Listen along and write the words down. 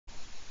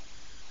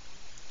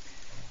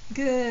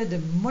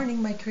Good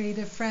morning, my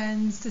creative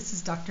friends. This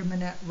is Dr.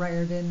 Minette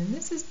Riordan, and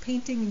this is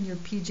Painting in Your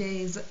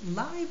PJs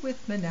live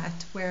with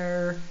Minette,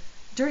 where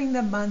during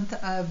the month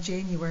of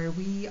January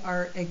we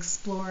are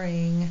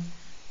exploring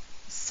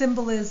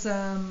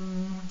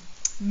symbolism,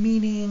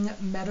 meaning,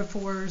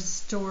 metaphors,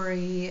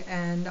 story,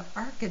 and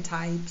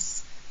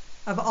archetypes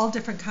of all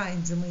different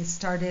kinds. And we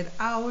started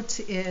out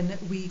in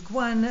week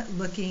 1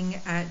 looking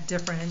at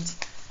different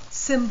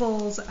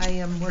symbols. I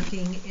am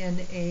working in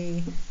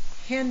a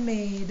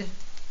handmade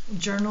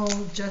journal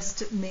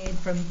just made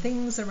from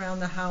things around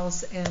the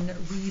house and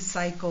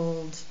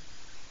recycled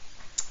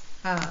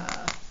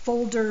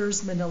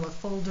folders, manila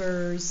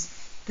folders.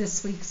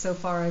 This week so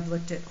far I've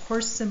looked at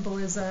horse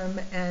symbolism,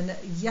 and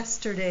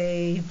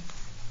yesterday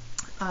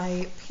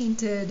I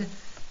painted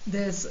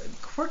this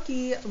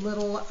quirky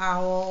little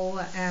owl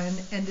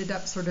and ended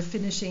up sort of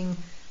finishing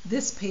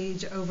this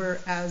page over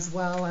as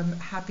well. I'm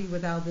happy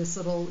with how this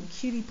little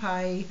cutie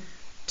pie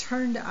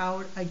turned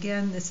out.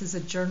 Again, this is a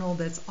journal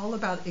that's all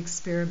about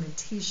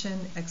experimentation,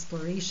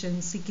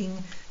 exploration, seeking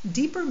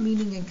deeper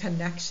meaning and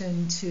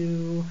connection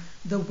to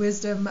the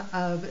wisdom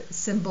of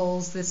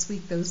symbols. This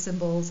week, those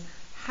symbols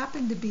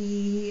happen to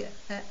be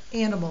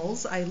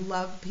animals. I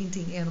love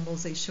painting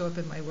animals. They show up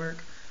in my work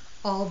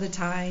all the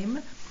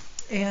time.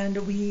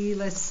 And we,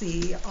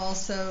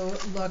 also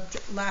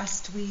looked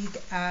last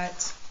week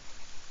at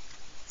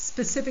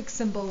specific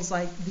symbols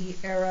like the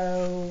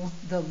arrow,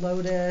 the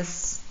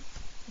lotus,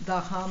 the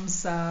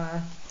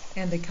Hamsa,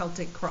 and the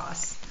Celtic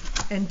cross.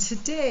 And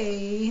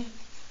today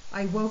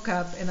I woke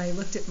up and I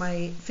looked at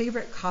my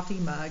favorite coffee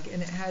mug,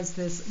 and it has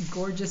this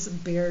gorgeous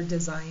bear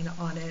design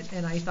on it,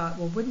 and I thought,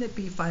 well, wouldn't it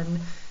be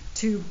fun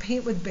to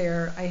paint with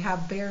bear? I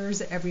have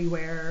bears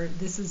everywhere.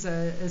 This is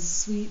a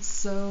sweet,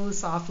 so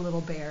soft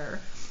little bear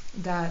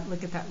that,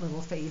 look at that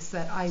little face,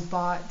 that I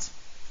bought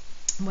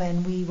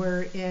when we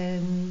were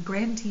in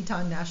Grand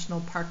Teton National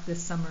Park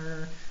this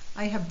summer.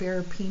 I have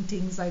bear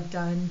paintings I've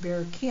done,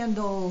 bear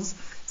candles,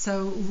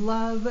 so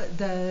love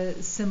the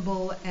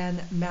symbol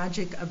and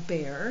magic of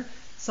bear.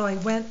 So I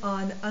went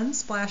on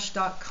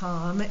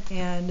unsplash.com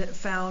and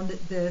found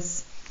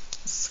this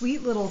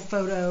sweet little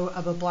photo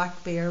of a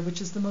black bear,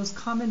 which is the most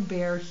common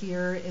bear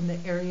here in the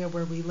area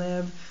where we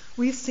live.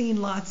 We've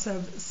seen lots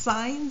of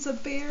signs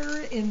of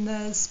bear in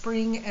the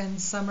spring and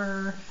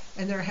summer,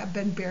 and there have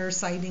been bear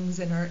sightings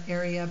in our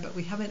area, but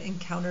we haven't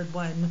encountered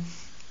one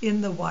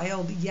in the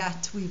wild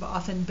yet. We've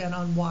often been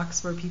on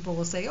walks where people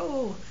will say,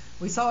 oh,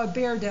 we saw a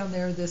bear down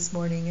there this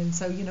morning. And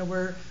so,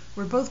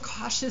 we're both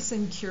cautious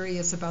and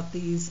curious about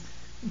these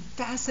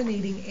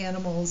fascinating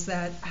animals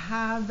that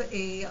have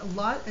a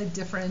lot of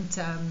different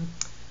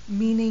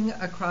meaning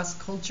across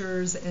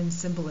cultures and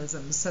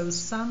symbolism. So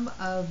some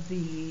of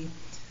the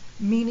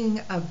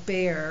meaning of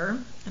bear,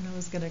 and I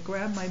was going to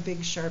grab my big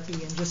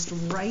Sharpie and just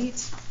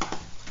write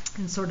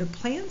and sort of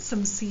plant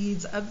some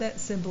seeds of that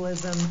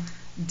symbolism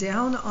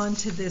down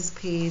onto this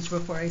page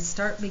before I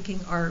start making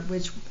art,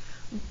 which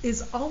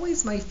is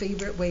always my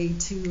favorite way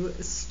to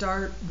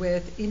start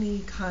with any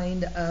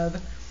kind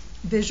of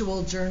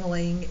visual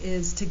journaling,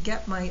 is to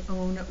get my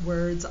own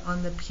words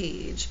on the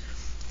page.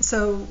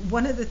 So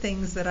one of the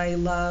things that I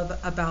love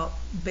about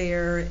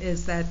bear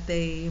is that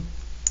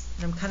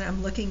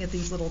I'm looking at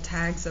these little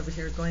tags over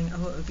here going,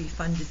 oh, it would be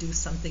fun to do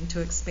something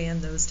to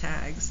expand those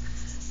tags.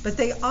 But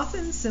they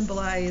often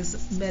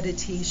symbolize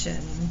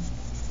meditation,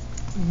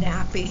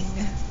 napping,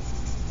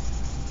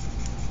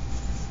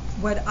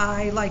 what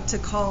I like to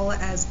call,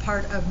 as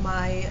part of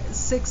my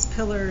 6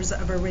 pillars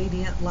of a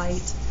radiant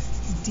light,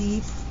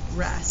 deep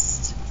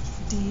rest,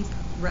 deep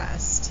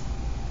rest.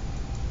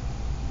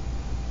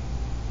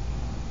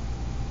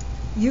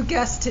 You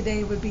guessed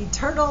today would be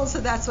turtle, so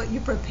that's what you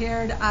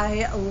prepared.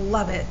 I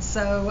love it.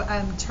 So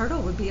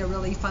turtle would be a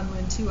really fun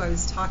one too. I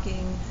was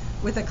talking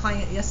with a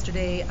client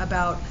yesterday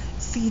about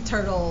sea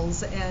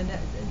turtles, and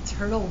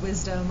turtle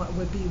wisdom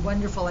would be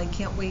wonderful. I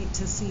can't wait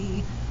to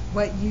see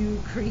what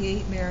you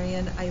create,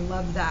 Marion. I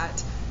love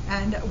that.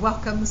 And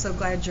welcome, so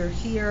glad you're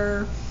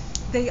here.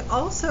 They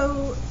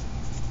also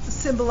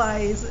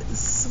symbolize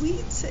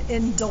sweet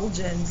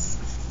indulgence,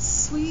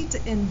 sweet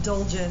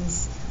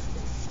indulgence.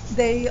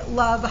 They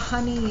love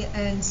honey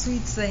and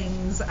sweet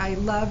things. I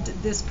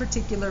loved this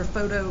particular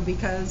photo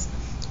because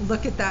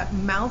look at that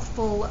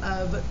mouthful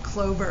of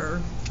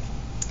clover.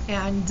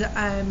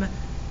 And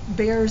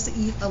bears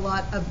eat a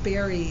lot of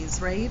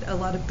berries, right? A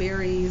lot of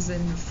berries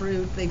and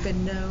fruit. They've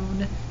been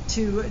known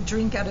to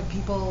drink out of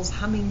people's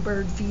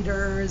hummingbird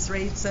feeders,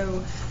 right?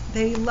 So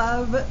they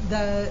love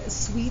the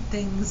sweet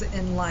things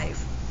in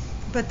life.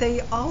 But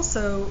they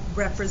also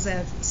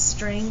represent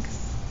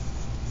strength.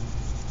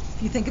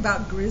 If you think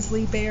about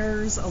grizzly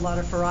bears, a lot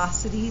of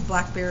ferocity.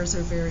 Black bears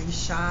are very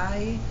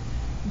shy.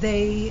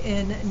 They,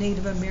 in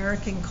Native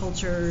American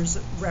cultures,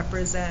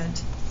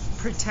 represent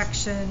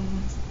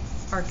protection,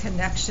 our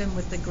connection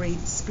with the Great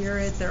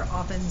Spirit. They're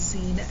often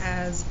seen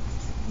as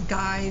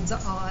guides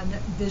on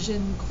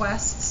vision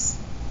quests.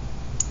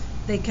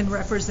 They can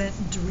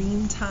represent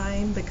dream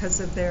time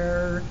because of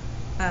their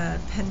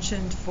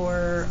penchant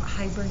for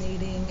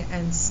hibernating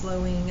and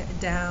slowing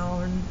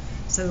down.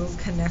 So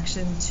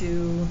connection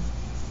to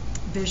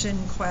vision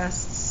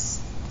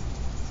quests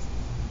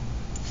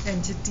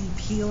and to deep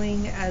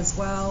healing as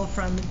well.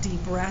 From deep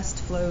rest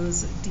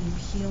flows deep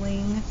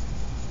healing.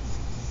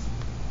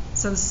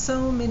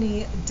 So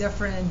many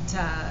different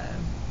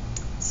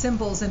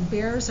symbols, and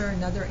bears are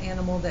another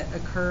animal that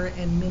occur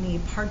in many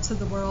parts of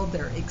the world.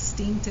 They're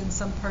extinct in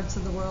some parts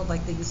of the world,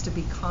 like they used to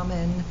be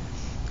common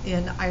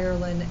in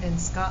Ireland and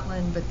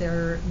Scotland, but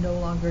they're no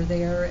longer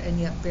there, and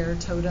yet bear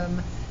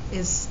totem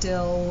is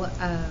still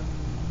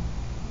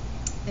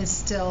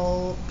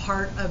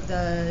part of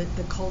the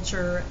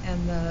culture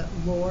and the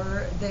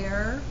lore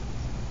there.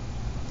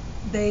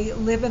 They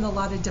live in a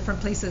lot of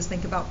different places.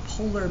 Think about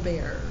polar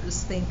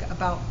bears, think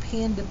about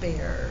panda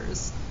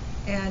bears,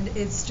 and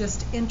it's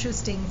just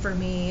interesting for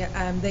me.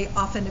 They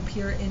often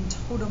appear in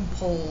totem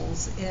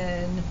poles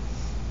in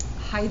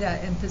Haida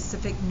and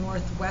Pacific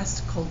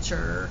Northwest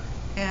culture.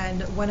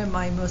 And one of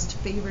my most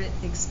favorite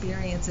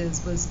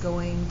experiences was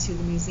going to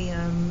the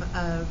Museum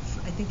of,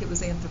 I think it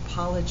was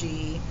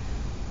Anthropology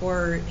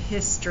or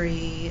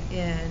History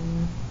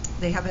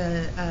they have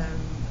a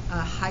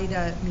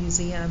Haida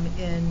museum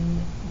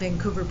in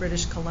Vancouver,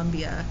 British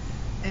Columbia,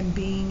 and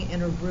being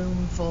in a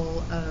room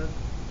full of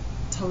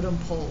totem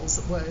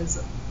poles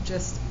was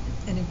just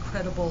an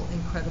incredible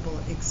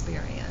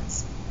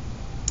experience.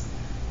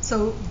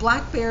 So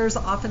black bears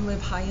often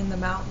live high in the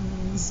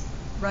mountains,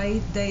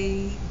 right?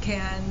 They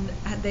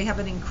have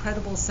an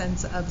incredible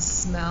sense of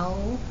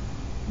smell.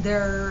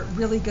 They're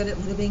really good at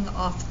living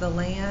off the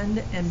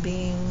land, and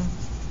being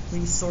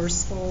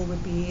resourceful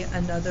would be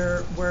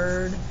another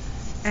word.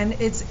 And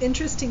it's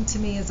interesting to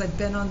me, as I've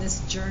been on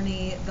this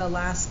journey the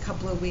last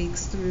couple of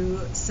weeks through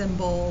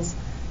symbols,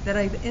 that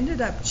I've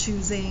ended up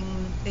choosing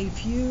a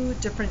few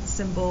different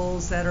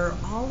symbols that are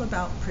all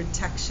about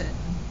protection.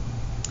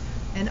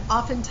 And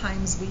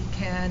oftentimes we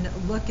can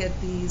look at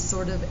these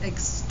sort of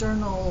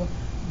external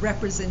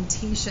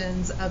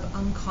representations of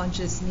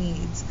unconscious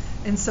needs.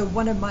 And so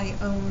one of my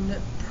own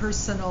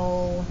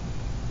personal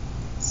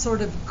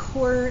sort of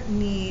core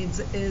needs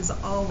is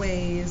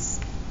always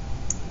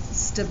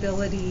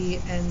stability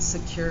and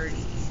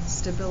security.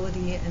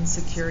 Stability and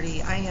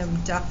security. I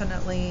am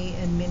definitely,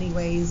 in many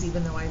ways,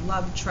 even though I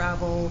love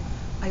travel,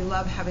 I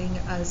love having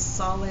a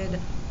solid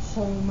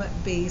home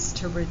base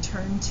to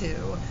return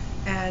to.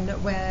 And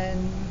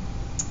when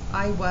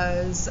I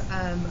was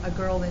a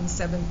girl in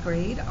 7th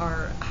grade,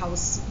 our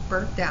house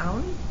burnt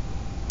down.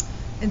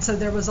 And so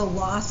there was a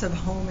loss of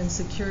home and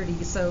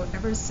security. So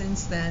ever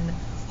since then,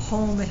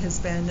 home has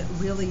been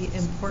really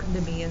important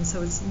to me. And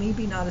so it's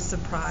maybe not a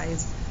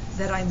surprise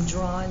that I'm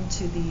drawn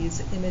to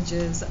these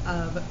images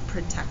of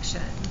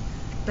protection.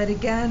 But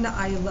again,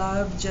 I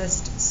love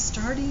just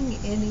starting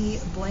any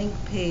blank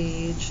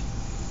page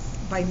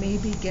by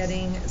maybe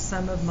getting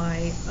some of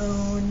my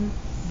own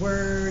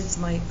words,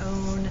 my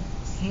own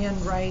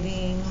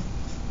handwriting,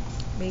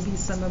 maybe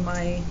some of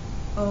my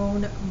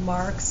own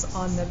marks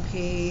on the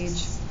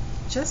page,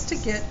 just to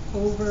get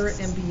over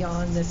and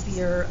beyond the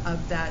fear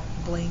of that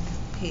blank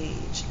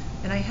page.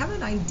 And I have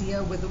an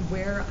idea with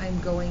where I'm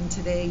going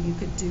today. You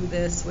could do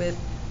this with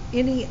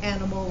any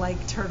animal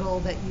like turtle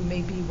that you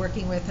may be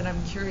working with, and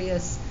I'm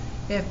curious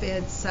if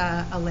it's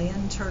a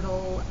land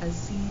turtle, a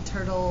sea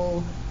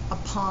turtle, a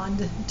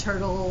pond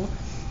turtle.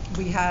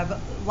 We have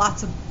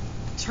lots of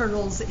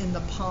turtles in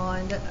the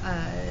pond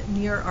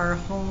near our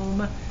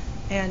home,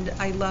 and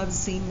I love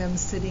seeing them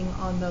sitting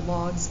on the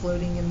logs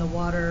floating in the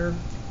water,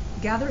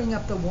 gathering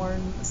up the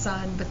warm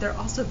sun, but they're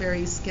also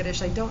very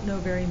skittish. I don't know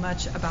very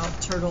much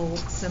about turtle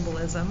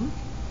symbolism.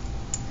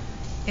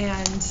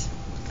 And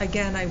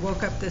again, I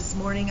woke up this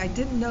morning. I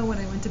didn't know when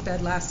I went to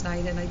bed last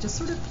night, and I just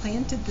sort of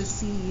planted the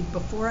seed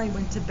before I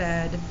went to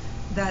bed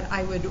that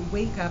I would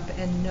wake up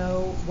and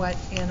know what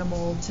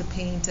animal to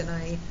paint. And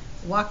I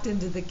walked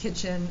into the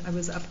kitchen. I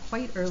was up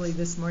quite early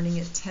this morning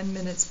at 10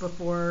 minutes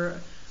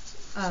before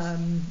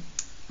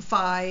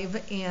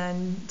 5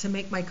 and to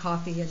make my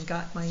coffee, and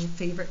got my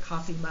favorite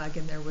coffee mug,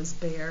 and there was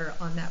bear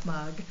on that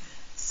mug.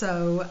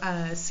 So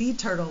sea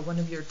turtle, one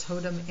of your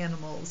totem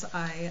animals,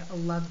 I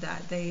love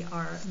that. They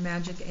are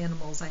magic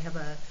animals. I have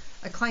a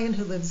client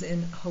who lives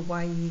in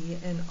Hawaii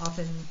and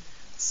often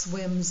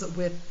swims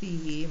with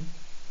the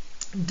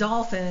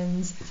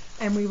dolphins,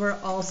 and we were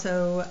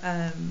also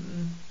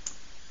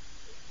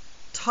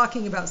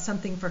talking about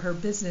something for her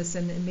business,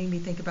 and it made me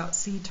think about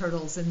sea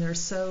turtles, and they're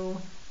so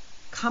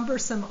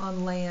cumbersome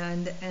on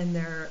land, and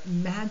they're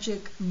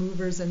magic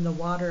movers in the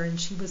water. And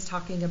she was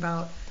talking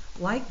about,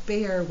 like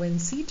bear, when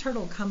sea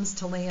turtle comes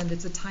to land,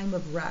 it's a time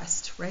of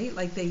rest, right?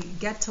 Like they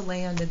get to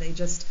land and they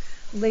just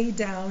lay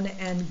down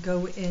and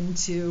go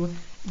into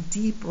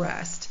deep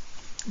rest.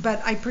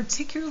 But I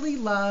particularly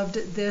loved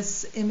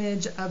this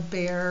image of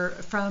bear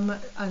from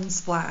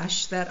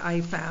Unsplash that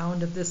I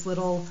found, of this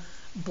little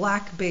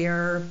black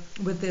bear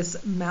with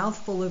this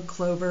mouthful of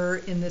clover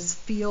in this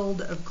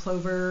field of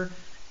clover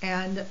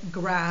and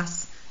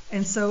grass.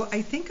 And so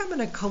I think I'm going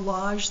to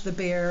collage the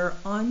bear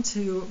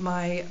onto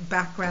my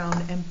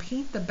background and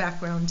paint the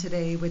background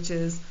today, which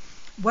is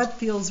what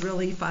feels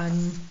really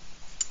fun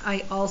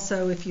I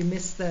also, if you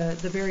missed the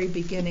very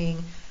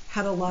beginning,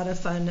 had a lot of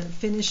fun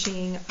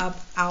finishing up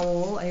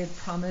Owl. I had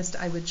promised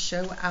I would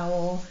show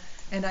Owl,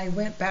 and I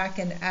went back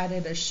and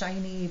added a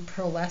shiny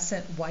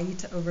pearlescent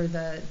white over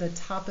the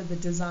top of the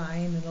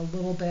design and a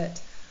little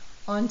bit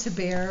onto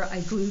Bear.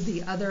 I glued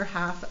the other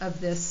half of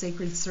this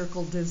Sacred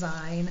Circle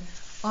design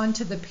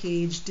onto the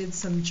page, did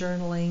some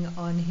journaling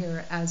on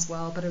here as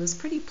well, but I was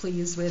pretty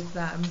pleased with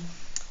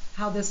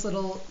how this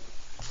little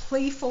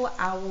playful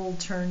owl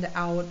turned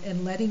out,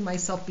 and letting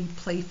myself be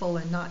playful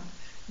and not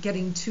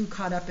getting too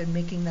caught up in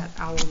making that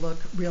owl look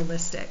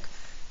realistic.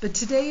 But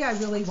today I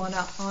really want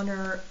to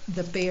honor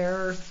the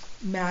bear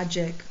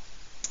magic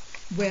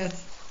with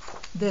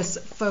this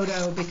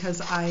photo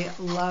because I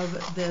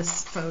love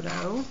this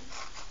photo.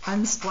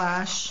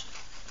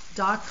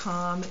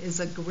 Unsplash.com is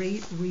a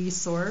great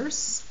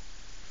resource.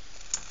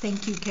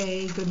 Thank you,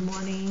 Kay. Good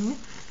morning.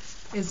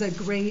 Is a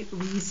great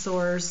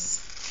resource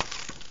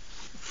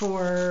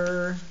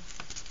for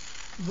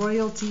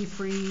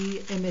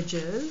royalty-free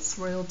images.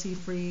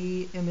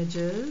 Royalty-free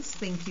images.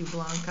 Thank you,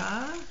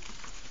 Blanca.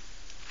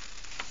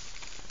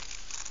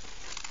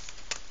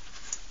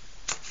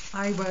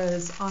 I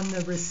was on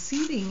the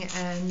receiving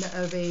end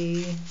of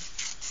a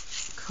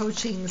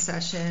coaching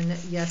session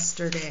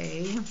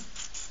yesterday,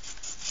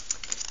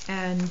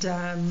 and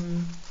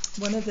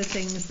one of the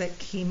things that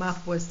came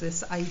up was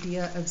this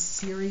idea of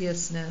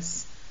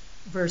seriousness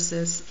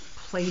versus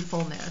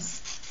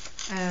playfulness,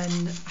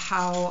 and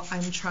how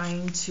I'm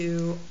trying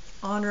to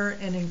honor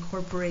and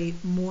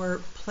incorporate more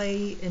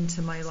play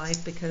into my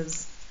life,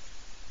 because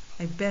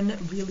I've been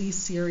really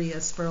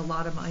serious for a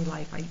lot of my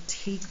life. I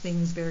take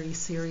things very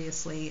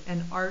seriously,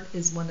 and art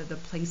is one of the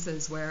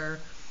places where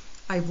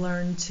I've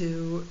learned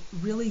to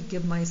really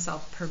give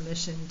myself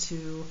permission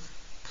to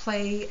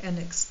play and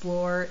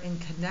explore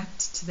and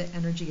connect to the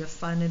energy of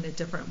fun in a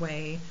different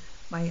way.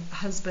 My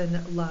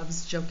husband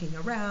loves joking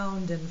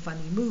around and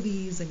funny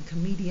movies and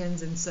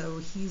comedians, and so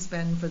he's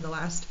been for the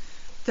last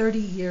 30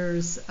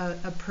 years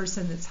a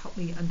person that's helped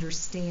me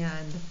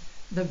understand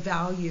the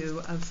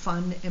value of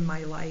fun in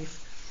my life.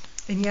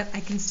 And yet I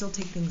can still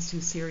take things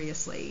too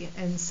seriously.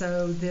 And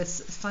so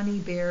this funny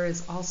bear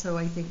is also,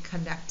 I think,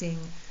 connecting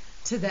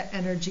to the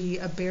energy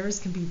of bears.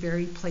 Can be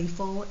very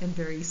playful and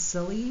very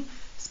silly,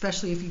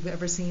 especially if you've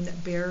ever seen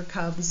bear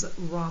cubs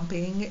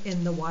romping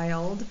in the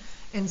wild.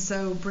 And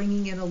so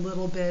bringing in a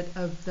little bit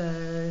of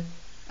the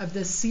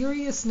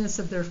seriousness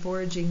of their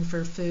foraging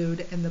for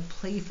food and the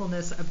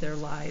playfulness of their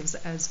lives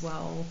as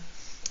well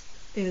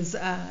is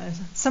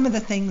some of the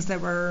things that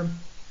were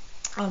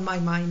on my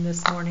mind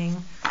this morning.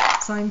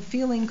 So I'm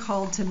feeling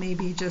called to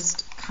maybe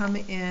just come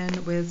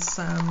in with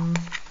some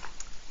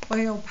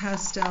oil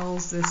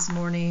pastels this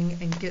morning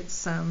and get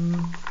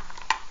some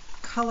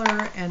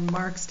color and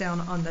marks down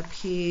on the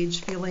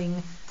page,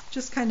 feeling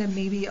just kind of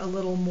maybe a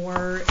little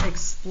more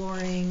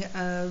exploring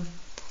of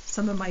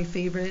some of my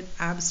favorite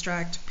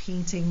abstract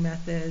painting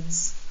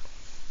methods.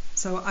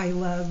 So I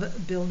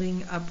love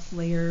building up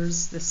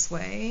layers this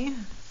way.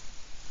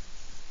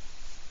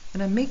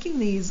 And I'm making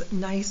these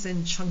nice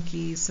and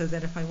chunky so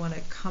that if I want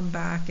to come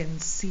back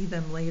and see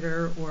them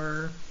later,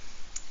 or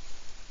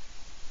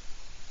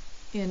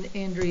in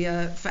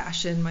Andrea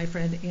fashion, my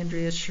friend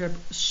Andrea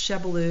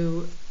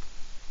Shebelu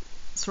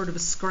sort of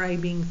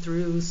scribing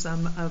through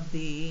some of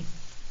the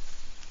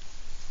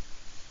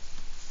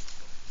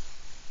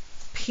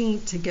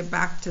paint to get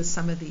back to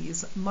some of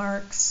these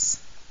marks.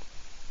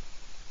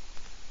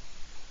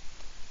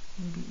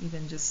 Maybe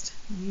even just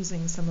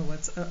using some of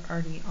what's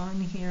already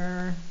on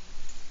here.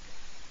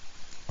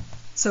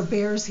 So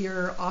bears here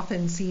are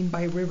often seen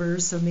by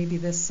rivers, so maybe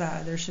this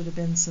there should have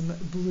been some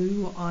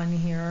blue on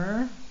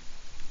here.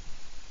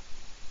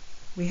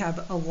 We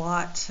have a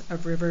lot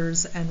of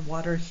rivers and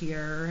water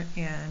here,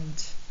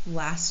 and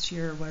last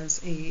year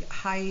was a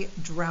high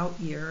drought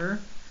year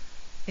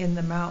in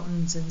the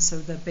mountains, and so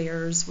the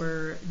bears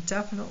were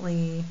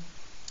definitely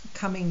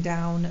coming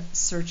down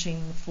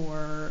searching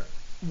for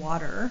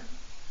water.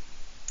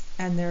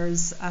 And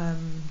there's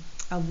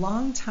a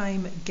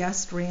long-time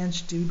guest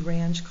ranch, dude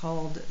ranch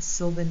called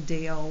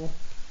Sylvandale,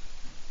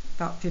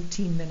 about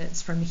 15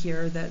 minutes from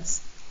here, that's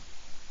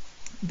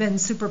been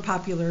super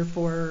popular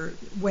for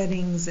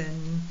weddings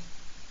and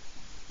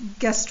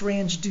guest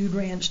ranch, dude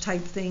ranch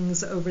type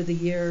things over the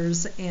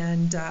years.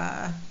 And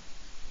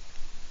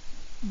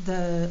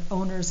the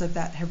owners of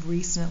that have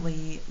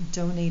recently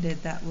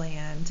donated that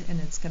land, and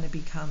it's going to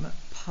become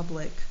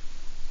public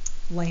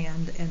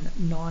land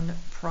and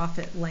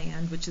non-profit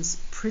land, which is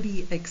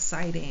pretty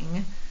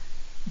exciting.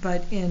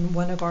 But in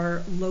one of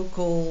our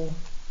local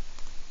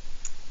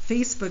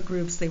Facebook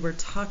groups, they were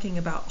talking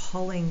about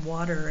hauling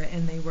water,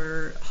 and they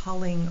were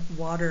hauling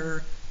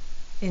water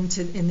in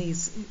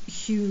these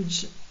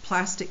huge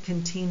plastic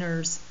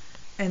containers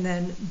and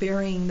then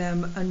burying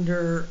them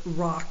under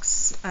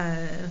rocks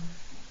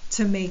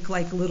to make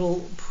like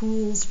little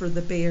pools for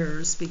the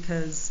bears,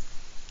 because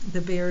the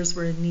bears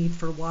were in need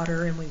for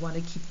water, and we want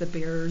to keep the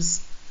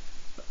bears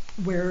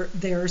where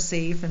they're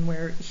safe and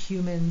where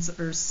humans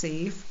are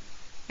safe.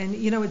 And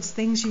you know, it's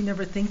things you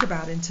never think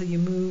about until you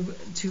move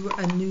to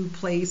a new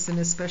place, and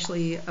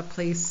especially a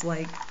place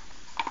like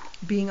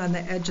being on the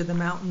edge of the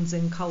mountains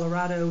in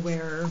Colorado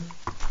where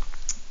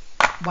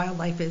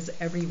wildlife is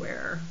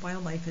everywhere.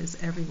 Wildlife is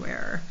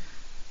everywhere.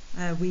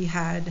 We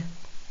had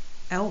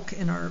elk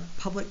in our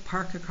public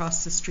park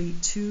across the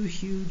street, 2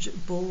 huge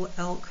bull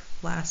elk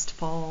last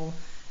fall,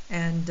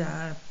 and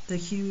the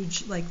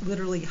huge, like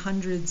literally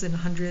hundreds and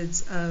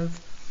hundreds of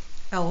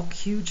elk,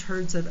 huge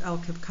herds of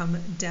elk have come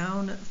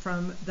down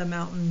from the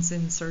mountains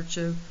in search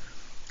of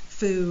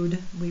food.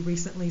 We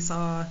recently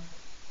saw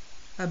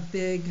a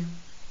big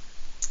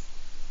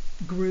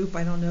group,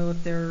 I don't know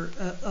if they're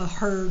a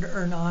herd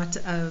or not,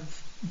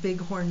 of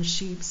bighorn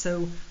sheep.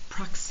 So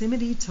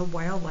proximity to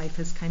wildlife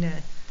has kind of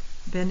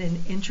been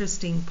an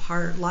interesting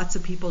part. Lots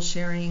of people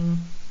sharing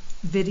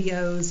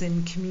videos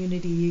in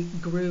community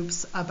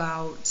groups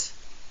about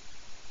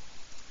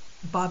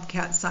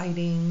bobcat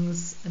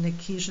sightings, an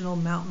occasional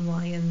mountain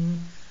lion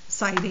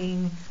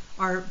sighting.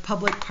 Our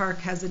public park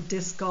has a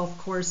disc golf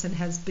course and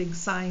has big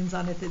signs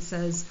on it that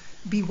says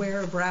beware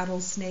of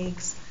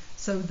rattlesnakes.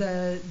 So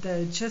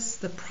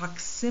just the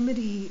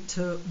proximity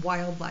to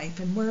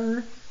wildlife, and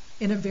we're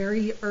in a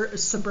very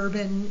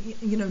suburban,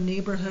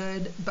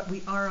 neighborhood, but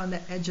we are on the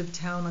edge of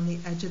town, on the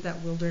edge of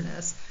that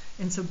wilderness.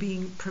 And so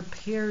being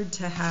prepared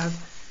to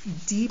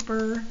have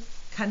deeper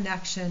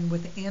connection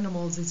with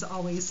animals is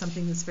always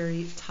something that's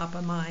very top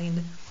of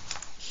mind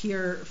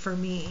here for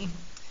me.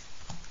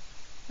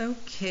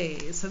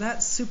 Okay, so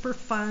that's super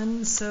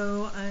fun.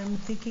 So I'm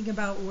thinking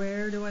about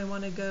where do I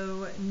want to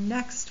go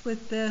next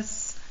with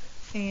this,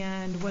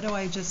 and what do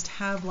I just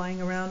have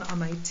lying around on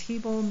my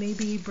table.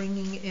 Maybe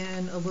bringing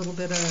in a little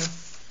bit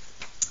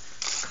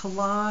of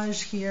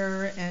collage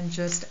here and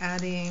just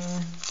adding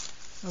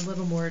a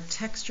little more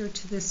texture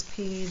to this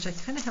page. I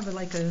kind of have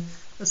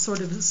a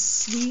sort of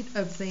suite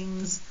of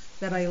things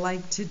that I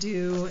like to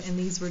do, and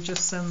these were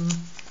just some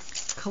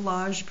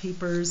collage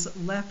papers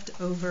left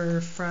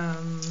over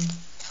from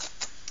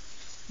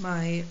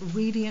my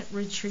Radiant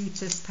retreat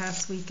this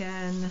past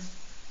weekend,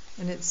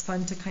 and it's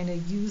fun to kind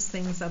of use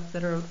things up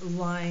that are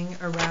lying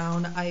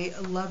around. I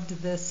loved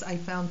this. I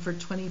found for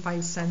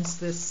 25 cents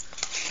this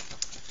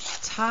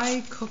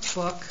Thai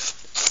cookbook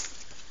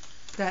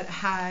that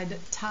had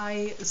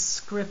Thai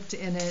script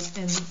in it,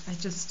 and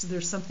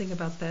there's something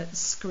about that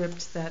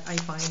script that I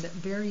find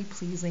very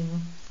pleasing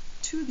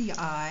to the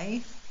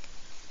eye.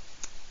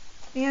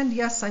 And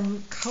yes,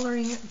 I'm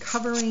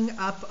covering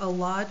up a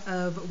lot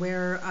of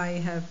where I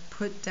have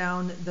put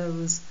down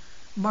those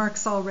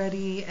marks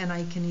already, and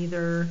I can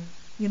either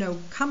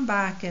come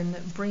back and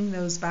bring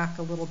those back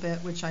a little bit,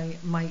 which I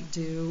might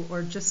do,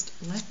 or just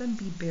let them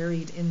be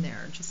buried in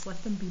there.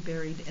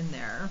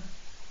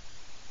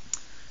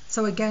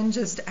 So again,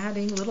 just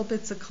adding little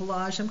bits of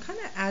collage. I'm kind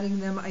of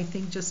adding them, I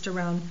think, just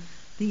around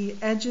the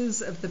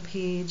edges of the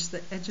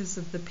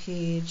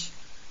page,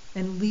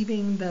 and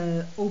leaving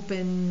the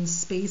open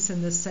space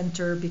in the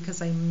center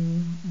because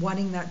I'm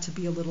wanting that to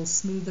be a little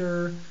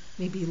smoother,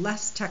 maybe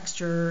less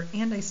texture,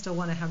 and I still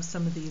want to have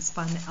some of these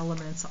fun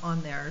elements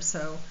on there.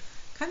 So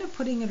kind of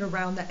putting it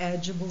around the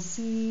edge, and we'll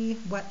see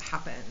what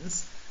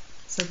happens.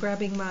 So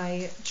grabbing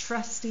my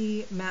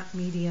trusty matte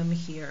medium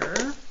here,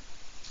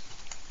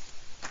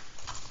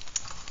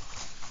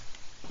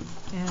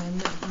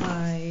 and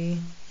my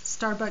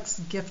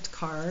Starbucks gift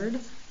card,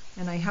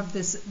 and I have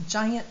this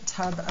giant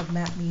tub of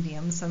matte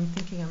medium, so I'm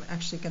thinking I'm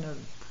actually going to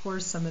pour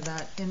some of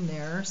that in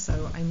there,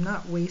 so I'm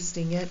not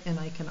wasting it, and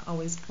I can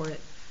always pour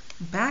it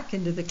back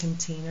into the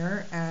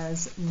container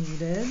as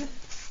needed.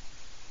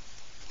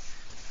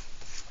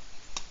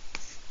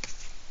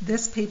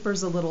 This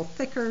paper's a little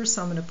thicker,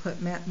 so I'm going to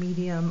put matte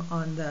medium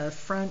on the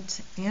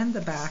front and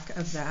the back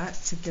of that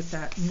to get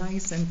that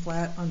nice and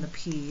flat on the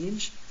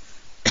page.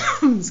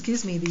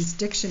 Excuse me, these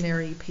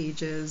dictionary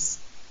pages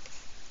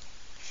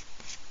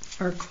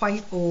are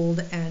quite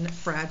old and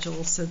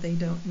fragile, so they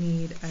don't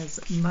need as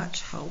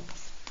much help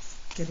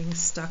getting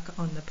stuck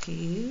on the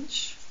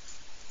page.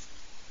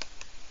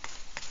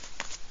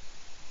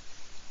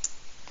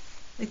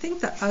 I think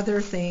the other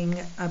thing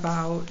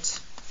about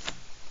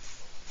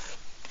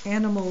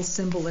animal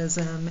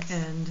symbolism,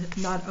 and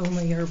not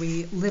only are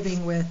we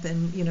living with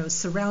and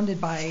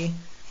surrounded by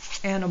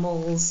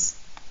animals,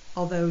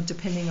 although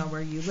depending on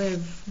where you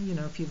live,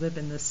 if you live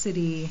in the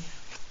city,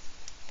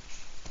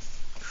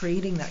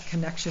 creating that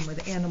connection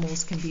with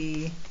animals can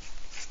be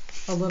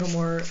a little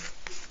more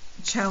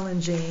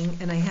challenging,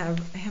 and I have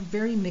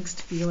very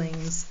mixed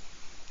feelings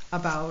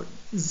about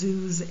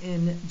zoos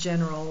in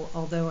general,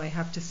 although I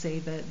have to say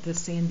that the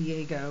San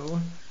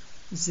Diego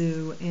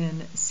Zoo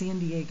in San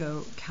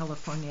Diego,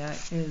 California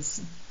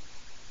is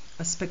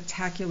a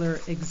spectacular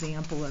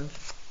example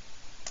of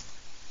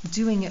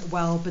doing it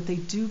well, but they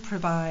do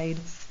provide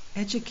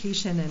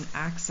education and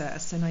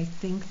access, and I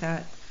think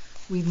that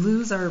we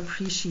lose our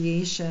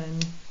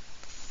appreciation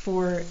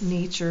for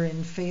nature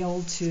and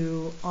fail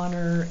to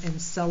honor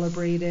and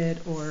celebrate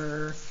it,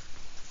 or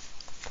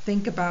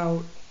think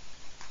about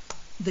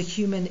the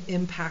human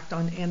impact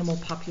on animal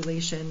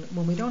population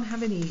when we don't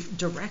have any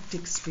direct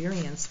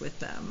experience with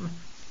them.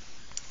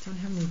 Don't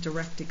have any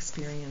direct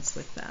experience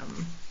with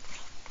them.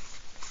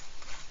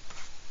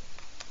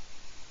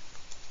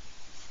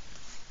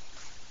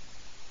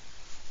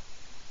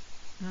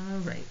 All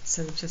right,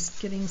 so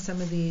just getting some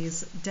of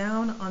these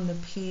down on the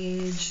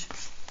page.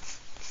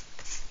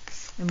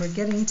 And we're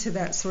getting to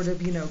that sort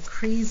of,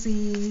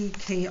 crazy,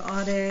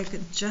 chaotic,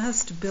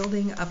 just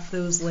building up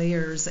those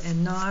layers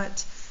and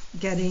not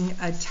getting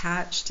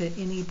attached to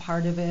any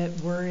part of it,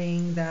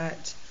 worrying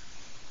that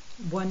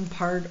one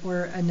part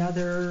or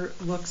another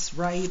looks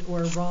right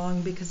or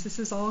wrong, because this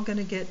is all going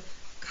to get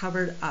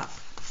covered up,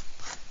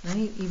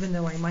 right? Even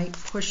though I might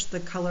push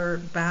the color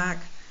back,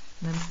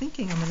 and I'm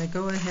thinking I'm going to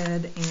go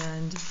ahead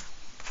and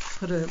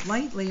put a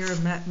light layer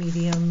of matte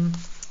medium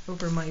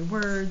over my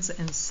words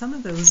and some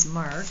of those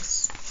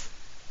marks,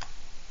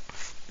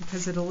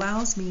 because it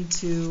allows me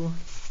to,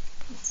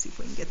 let's see if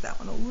we can get that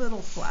one a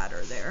little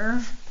flatter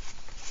there,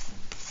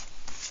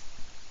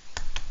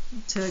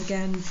 to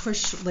again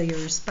push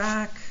layers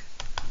back,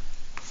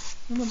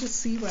 and we'll just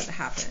see what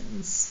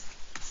happens.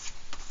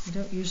 I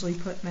don't usually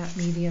put matte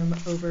medium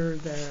over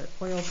the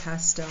oil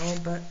pastel,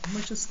 but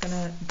we're just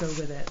gonna go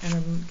with it. And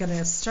I'm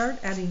gonna start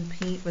adding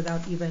paint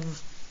without even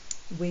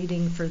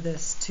waiting for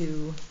this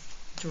to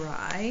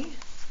dry,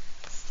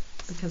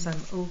 because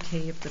I'm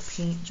okay if the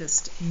paint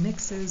just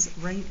mixes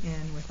right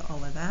in with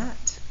all of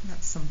that.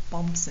 Got some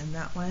bumps in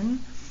that one.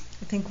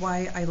 I think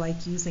why I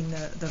like using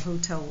the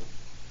hotel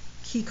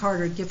key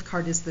card or gift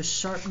card is the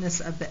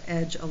sharpness of the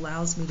edge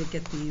allows me to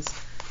get these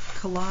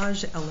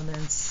collage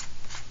elements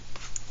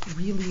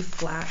really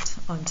flat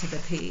onto the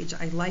page.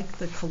 I like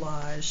the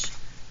collage,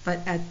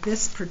 but at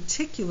this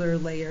particular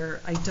layer,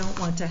 I don't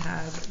want to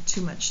have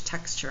too much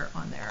texture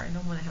on there. I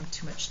don't want to have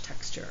too much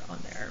texture on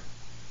there.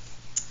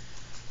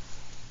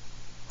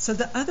 So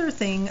the other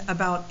thing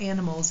about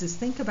animals is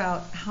think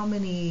about how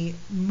many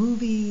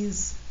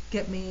movies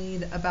get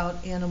made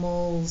about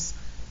animals,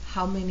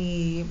 how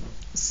many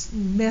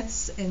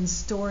myths and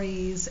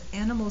stories.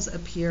 Animals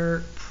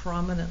appear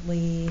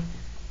prominently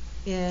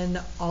in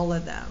all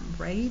of them,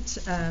 right?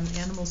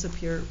 Animals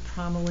appear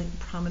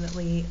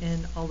prominently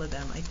in all of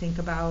them. I think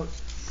about,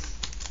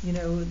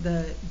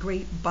 the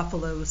great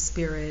buffalo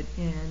spirit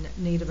in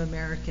Native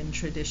American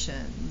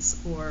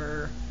traditions,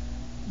 or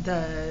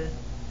the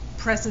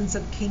presence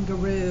of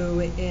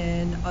kangaroo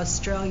in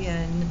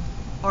Australian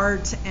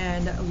art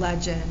and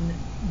legend,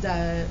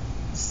 the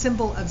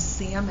symbol of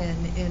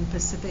salmon in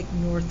Pacific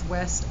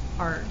Northwest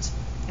art,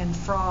 and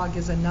frog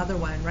is another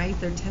one, right?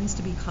 There tends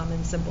to be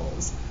common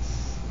symbols.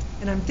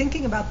 And I'm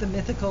thinking about the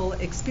mythical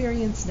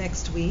experience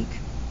next week,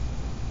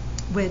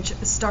 which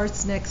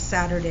starts next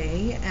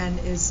Saturday and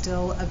is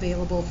still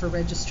available for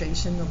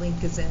registration. The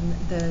link is in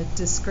the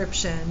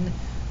description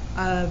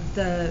of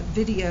the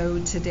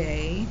video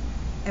today.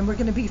 And we're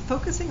going to be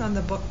focusing on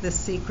the book, The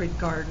Sacred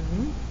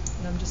Garden.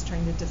 And I'm just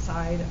trying to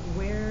decide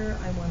where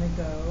I want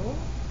to go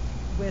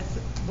with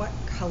what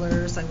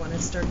colors I want to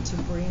start to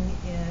bring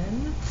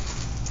in.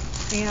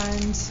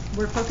 And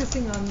we're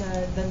focusing on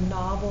the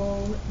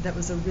novel that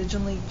was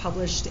originally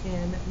published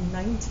in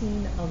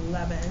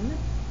 1911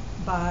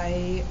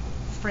 by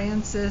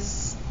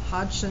Frances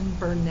Hodgson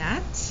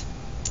Burnett. Let's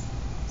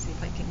see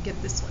if I can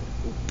get this one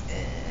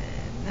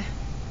open.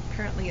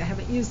 Apparently I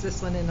haven't used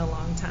this one in a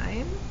long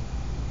time.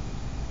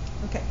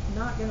 Okay,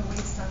 not going to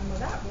waste time with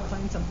that. We'll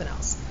find something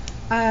else.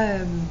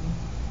 And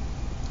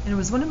it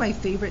was one of my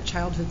favorite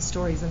childhood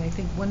stories, and I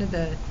think one of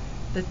the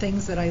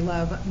things that I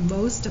love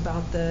most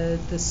about the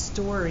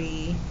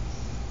story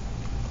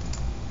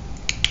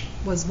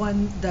was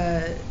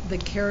the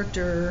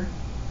character.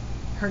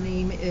 Her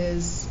name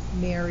is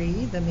Mary,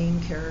 the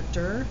main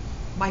character.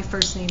 My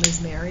first name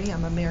is Mary.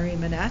 I'm a Mary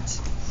Minette,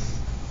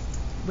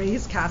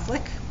 raised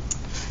Catholic.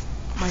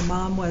 My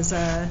mom was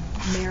a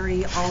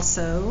Mary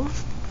also.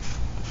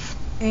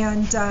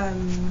 And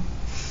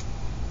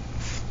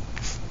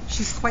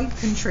she's quite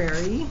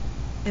contrary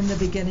in the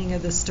beginning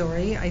of the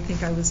story. I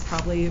think I was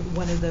probably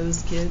one of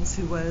those kids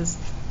who was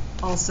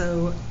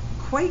also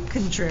quite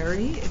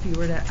contrary, if you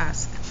were to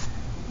ask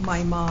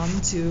my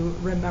mom to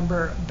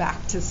remember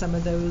back to some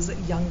of those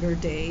younger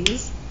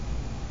days.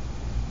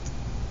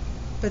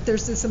 But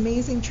there's this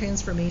amazing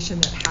transformation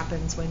that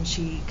happens when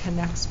she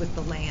connects with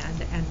the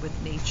land and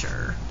with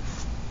nature,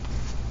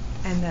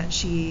 and that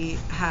she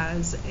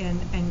has an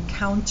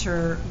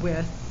encounter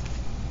with,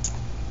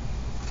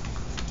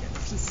 get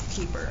a piece of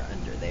paper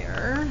under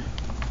there,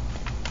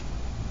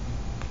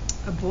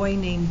 a boy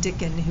named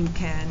Dickon who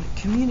can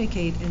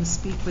communicate and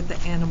speak with the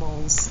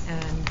animals.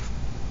 And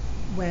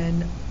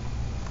when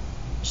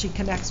she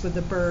connects with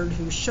the bird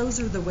who shows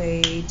her the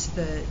way to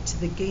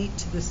the gate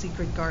to the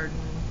secret garden,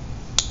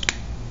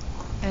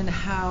 and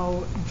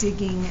how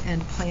digging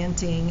and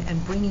planting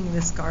and bringing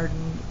this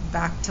garden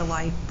back to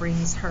life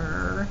brings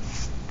her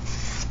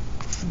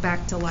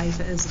back to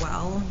life as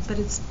well. But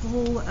it's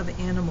full of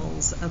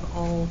animals of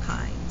all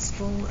kinds,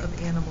 full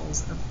of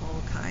animals of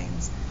all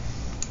kinds.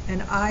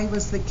 And I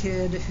was the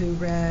kid who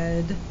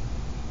read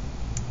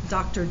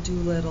Dr.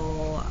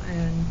 Dolittle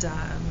and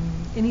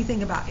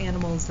anything about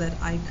animals that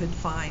I could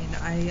find.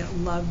 I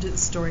loved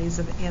stories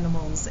of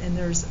animals, and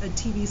there's a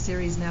TV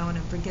series now, and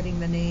I'm forgetting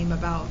the name,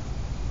 about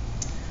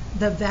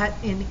the vet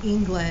in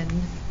England,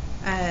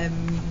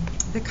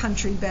 the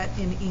country vet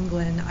in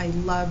England. I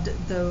loved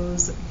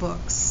those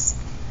books,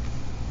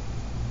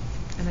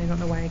 and I don't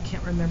know why I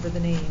can't remember the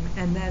name.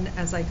 And then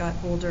as I got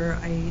older,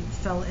 I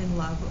fell in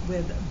love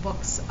with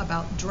books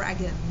about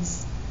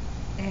dragons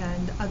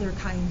and other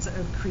kinds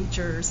of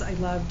creatures. I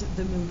loved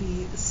the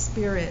movie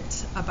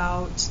Spirit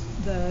about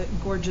the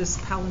gorgeous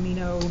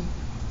Palomino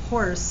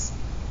horse.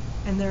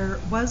 And there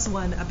was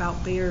one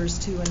about bears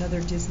too, another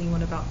Disney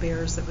one about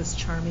bears that was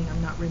charming.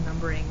 I'm not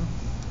remembering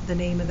the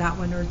name of that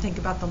one. Or think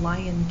about the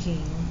Lion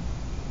King.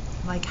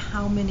 Like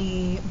how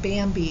many,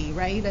 Bambi,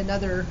 right?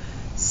 Another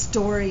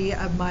story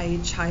of my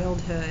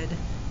childhood.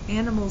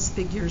 Animals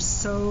figure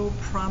so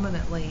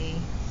prominently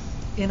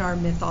in our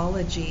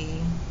mythology,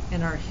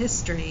 in our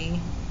history.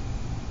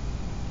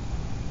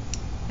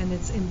 And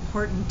it's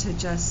important to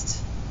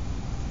just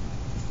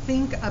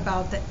think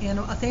about the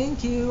animal.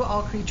 Thank you,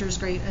 All Creatures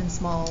Great and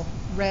Small.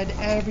 Read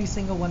every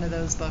single one of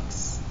those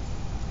books.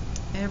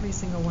 Every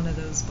single one of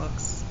those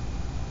books.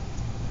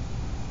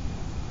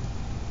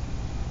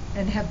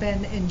 And have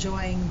been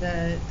enjoying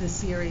the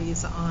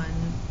series on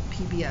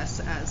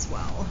PBS as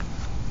well.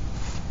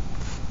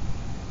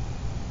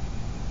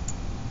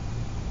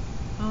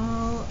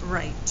 All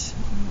right,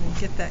 I'm going to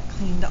get that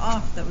cleaned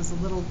off. That was a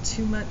little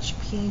too much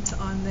paint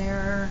on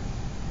there.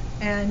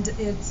 And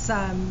it's,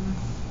 and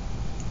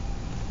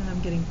I'm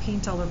getting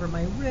paint all over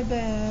my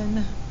ribbon.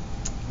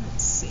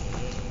 Let's see.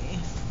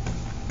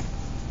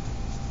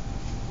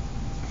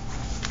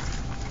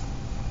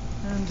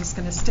 I'm just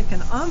going to stick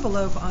an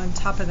envelope on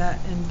top of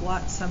that and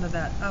blot some of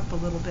that up a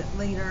little bit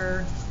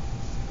later.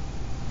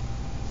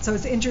 So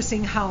it's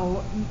interesting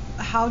how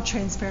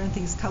transparent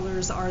these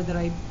colors are that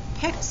I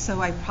picked. So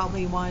I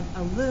probably want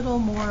a little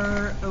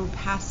more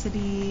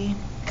opacity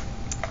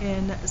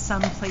in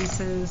some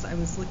places. I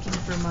was looking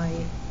for my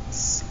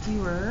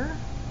skewer.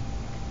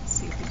 Let's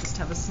see if we just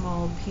have a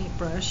small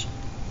paintbrush.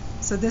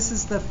 So this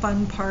is the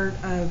fun part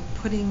of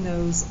putting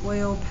those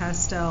oil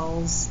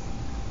pastels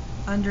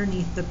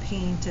underneath the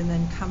paint and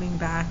then coming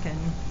back and,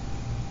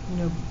 you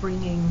know,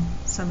 bringing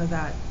some of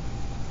that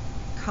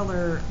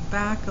color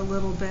back a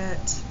little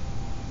bit.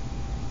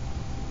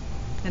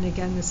 And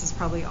again, this is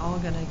probably all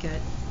going to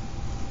get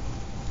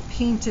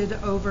painted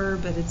over,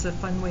 but it's a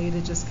fun way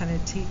to just kind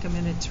of take a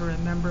minute to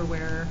remember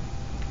where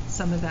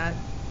some of that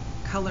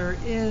color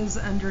is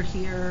under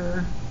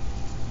here.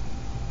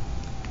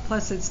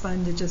 Plus it's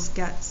fun to just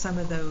get some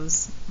of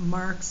those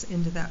marks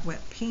into that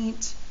wet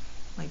paint.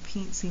 My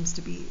paint seems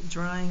to be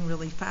drying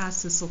really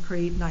fast. This will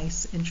create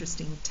nice,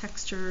 interesting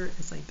texture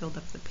as I build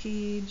up the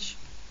page.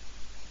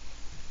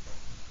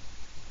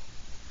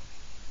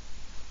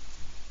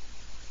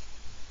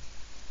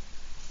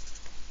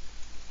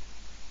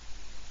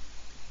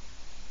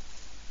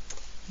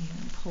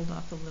 And pulled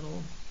off a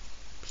little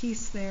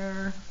piece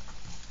there.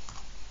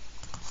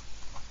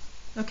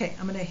 Okay,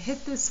 I'm going to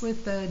hit this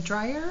with the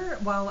dryer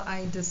while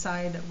I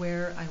decide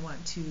where I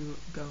want to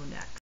go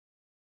next.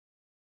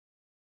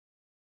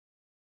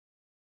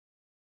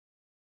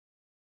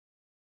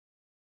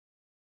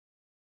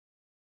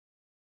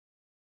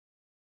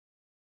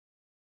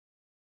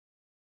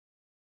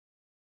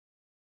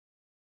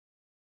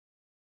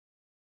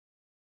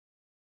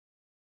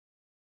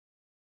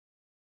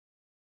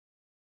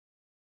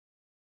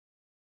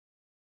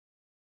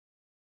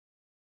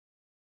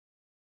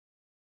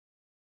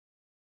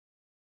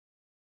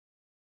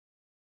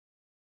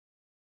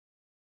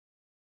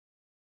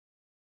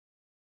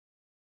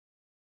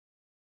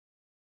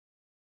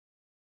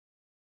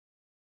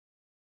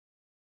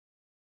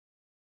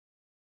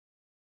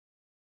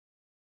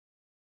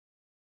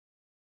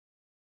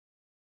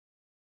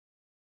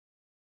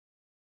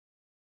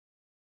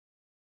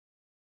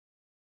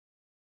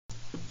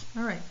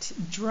 All right,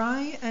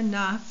 dry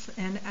enough,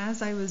 and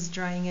as I was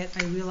drying it,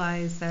 I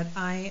realized that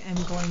I am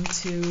going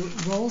to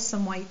roll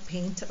some white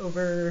paint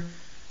over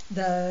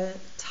the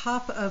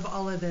top of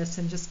all of this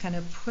and just kind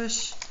of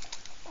push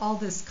all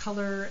this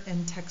color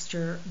and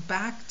texture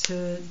back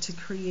to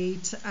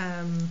create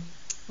a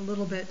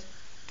little bit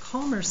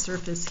calmer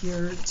surface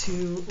here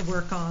to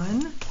work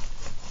on.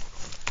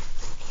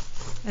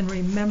 And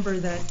remember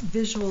that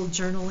visual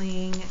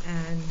journaling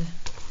and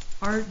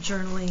art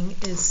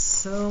journaling is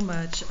so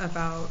much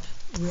about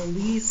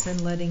release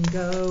and letting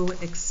go,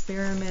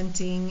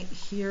 experimenting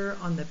here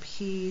on the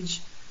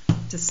page,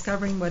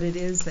 discovering what it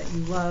is that you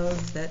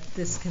love, that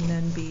this can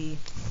then be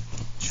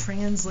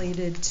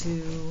translated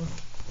to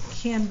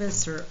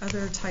canvas or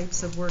other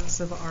types of works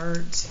of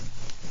art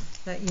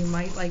that you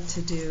might like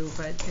to do.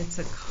 But it's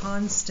a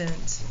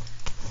constant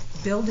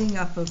building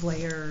up of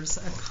layers,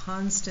 a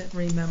constant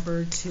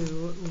remember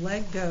to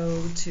let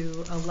go,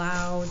 to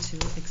allow, to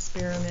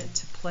experiment,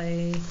 to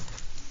play,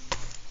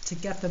 to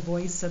get the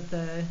voice of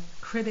the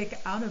critic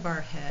out of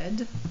our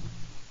head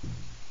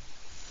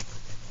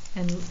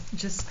and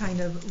just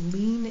kind of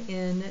lean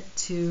in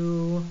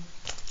to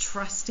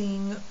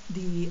trusting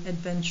the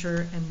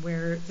adventure and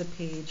where the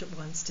page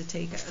wants to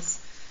take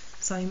us.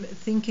 So I'm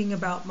thinking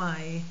about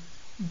my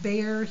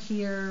bear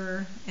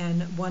here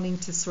and wanting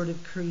to sort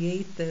of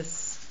create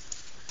this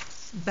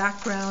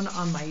background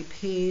on my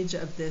page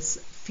of this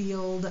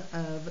field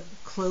of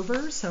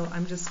clover. So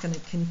I'm just going to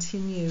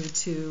continue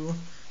to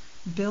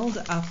build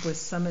up with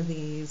some of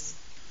these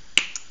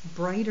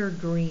brighter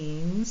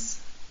greens.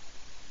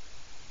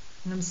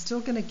 And I'm still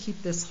going to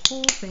keep this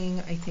whole thing,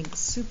 I think,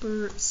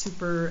 super,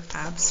 super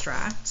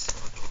abstract.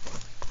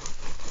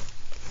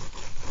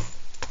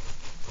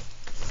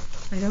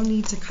 I don't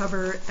need to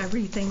cover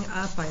everything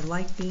up. I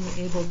like being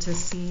able to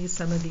see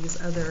some of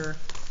these other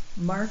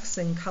marks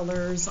and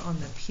colors on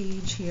the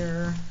page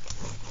here.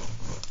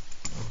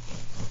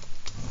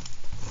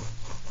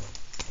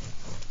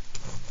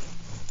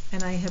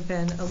 And I have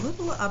been a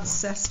little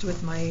obsessed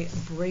with my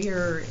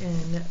brayer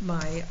in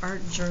my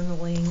art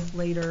journaling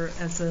later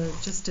as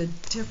just a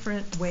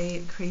different way.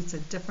 It creates a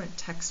different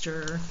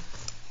texture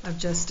of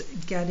just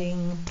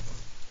getting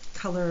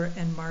color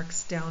and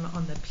marks down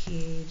on the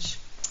page.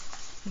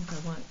 I think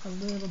I want a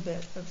little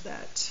bit of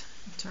that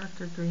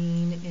darker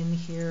green in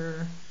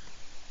here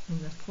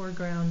in the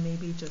foreground.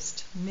 Maybe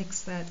just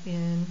mix that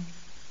in.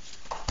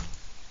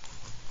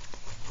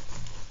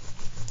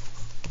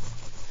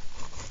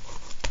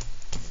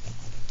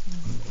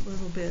 A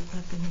little bit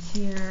up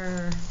in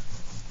here.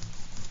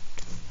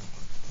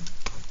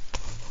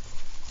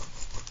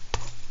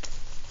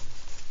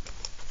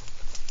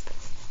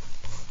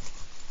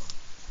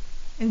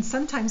 And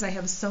sometimes I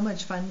have so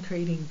much fun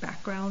creating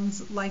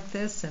backgrounds like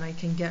this, and I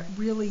can get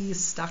really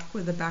stuck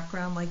with a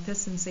background like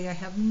this and say I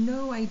have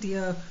no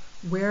idea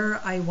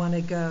where I want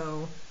to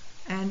go.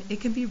 And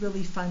it can be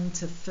really fun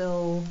to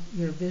fill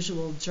your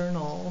visual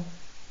journal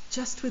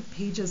just with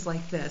pages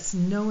like this,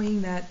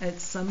 knowing that at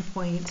some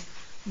point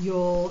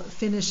you'll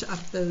finish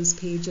up those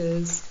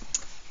pages.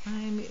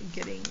 I'm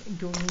getting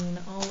green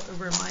all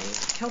over my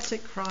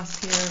Celtic cross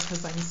here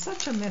because I'm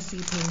such a messy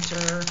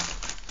painter.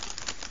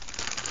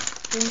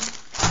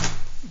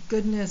 Thank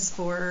goodness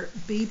for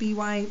baby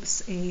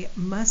wipes, a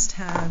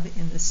must-have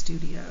in the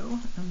studio.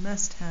 A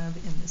must-have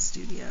in the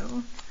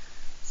studio.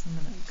 So I'm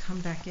going to come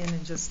back in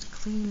and just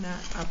clean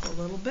that up a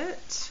little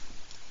bit.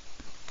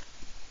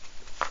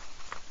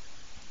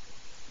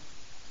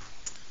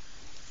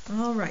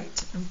 All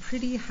right, I'm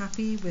pretty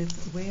happy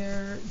with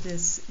where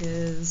this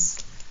is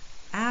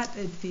at.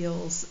 It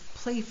feels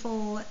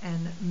playful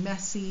and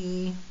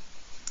messy.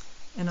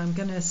 And I'm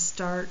going to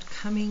start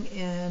coming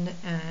in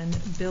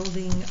and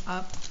building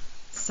up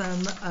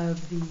some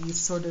of the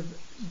sort of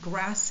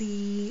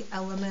grassy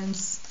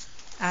elements,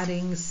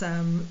 adding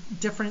some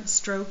different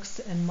strokes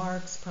and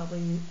marks,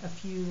 probably a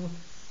few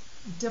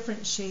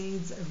different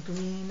shades of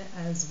green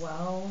as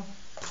well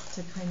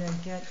to kind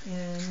of get in.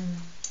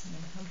 And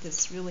I have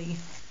this really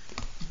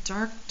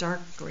dark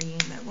green.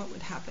 What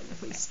would happen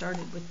if we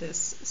started with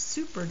this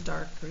super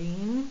dark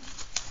green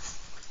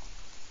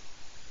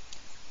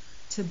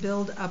to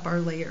build up our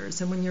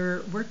layers? And when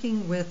you're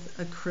working with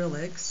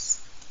acrylics,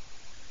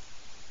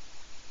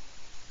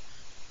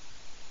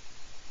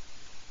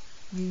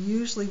 you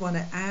usually want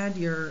to add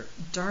your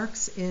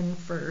darks in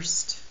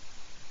first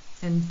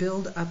and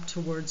build up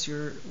towards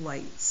your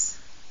lights.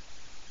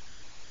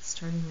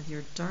 Starting with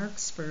your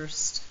darks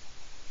first.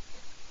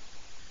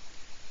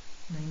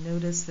 And I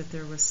noticed that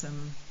there was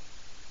some,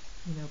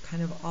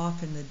 kind of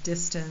off in the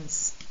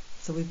distance.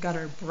 So we've got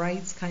our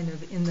brights kind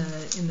of in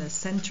the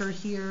center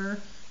here,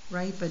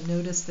 right? But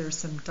notice there's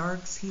some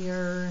darks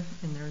here,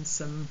 and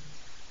there's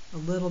a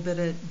little bit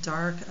of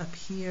dark up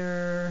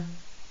here.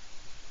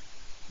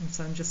 And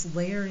so I'm just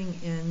layering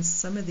in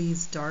some of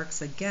these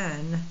darks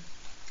again.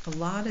 A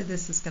lot of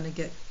this is going to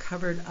get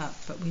covered up,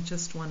 but we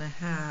just want to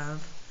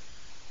have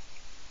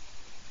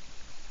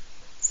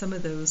some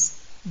of those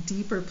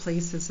deeper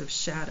places of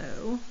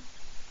shadow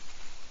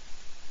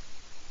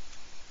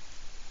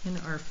in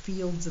our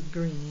fields of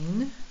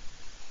green.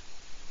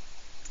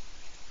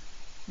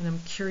 And I'm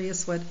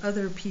curious what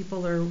other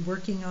people are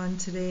working on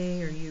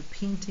today. Are you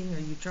painting? Are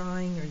you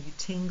drawing? Are you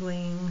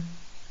tangling?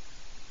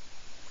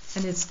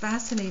 And it's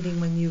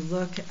fascinating when you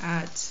look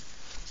at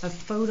a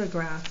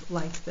photograph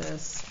like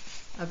this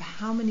of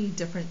how many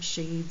different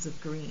shades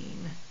of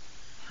green,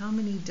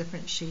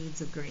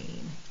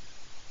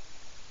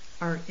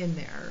 are in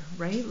there,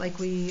 right? Like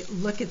we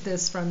look at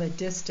this from a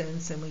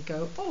distance and we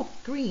go, oh,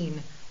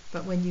 green.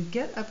 But when you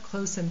get up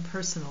close and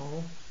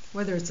personal,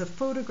 whether it's a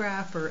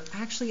photograph or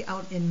actually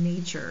out in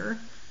nature,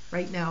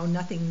 right now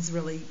nothing's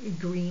really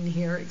green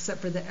here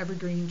except for the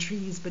evergreen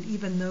trees, but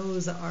even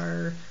those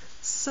are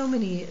so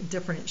many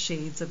different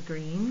shades of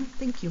green.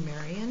 Thank you,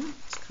 Marion.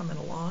 It's coming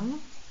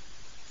along.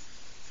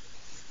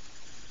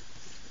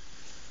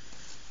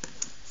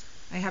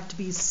 I have to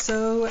be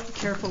so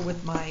careful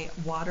with my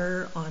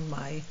water on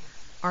my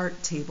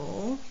art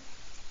table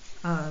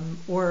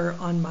or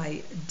on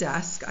my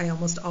desk. I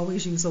almost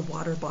always use a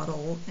water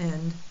bottle,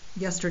 and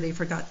yesterday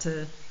forgot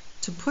to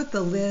put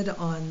the lid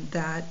on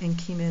that and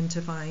came in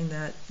to find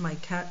that my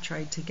cat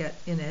tried to get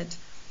in it.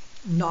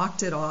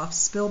 knocked it off,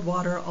 spilled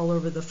water all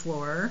over the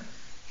floor,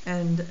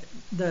 and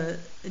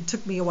it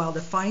took me a while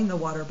to find the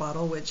water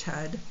bottle, which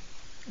had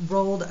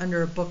rolled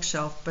under a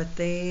bookshelf, but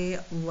they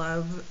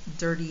love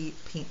dirty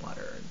paint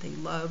water. They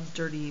love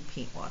dirty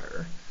paint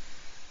water.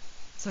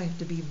 So I have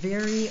to be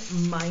very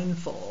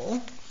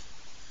mindful.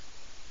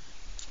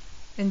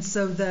 And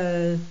so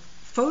the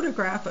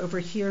photograph over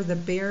here, the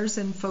bear's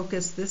in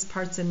focus, this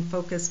part's in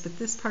focus, but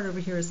this part over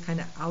here is kind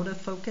of out of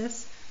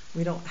focus.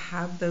 We don't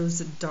have those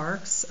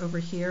darks over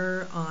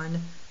here on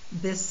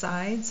this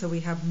side, so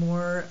we have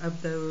more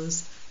of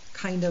those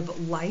kind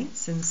of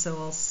lights, and so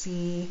I'll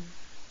see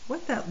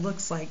what that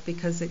looks like,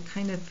 because it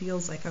kind of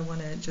feels like I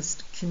want to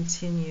just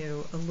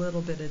continue a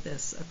little bit of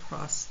this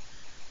across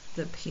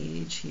the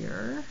page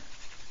here.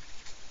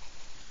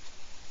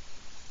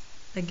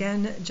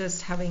 Again,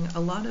 just having a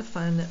lot of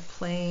fun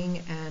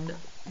playing and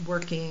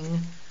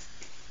working.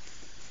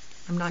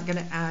 I'm not going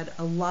to add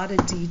a lot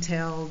of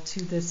detail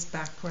to this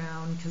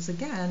background because,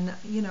 again,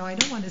 you know, I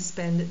don't want to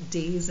spend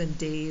days and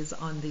days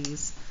on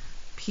these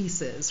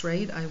pieces,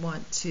 right? I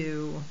want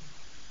to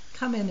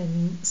come in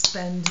and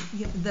spend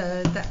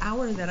the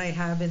hour that I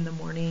have in the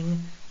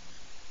morning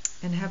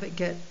and have it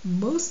get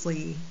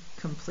mostly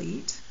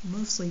complete.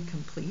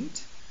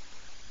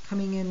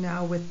 Coming in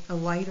now with a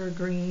lighter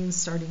green,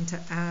 starting to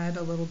add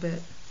a little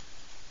bit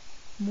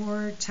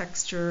more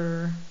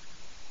texture.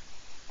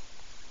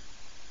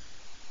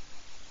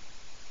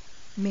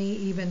 May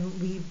even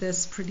leave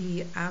this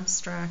pretty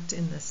abstract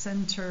in the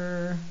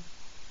center.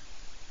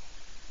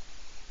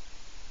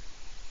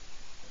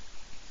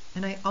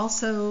 And I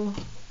also,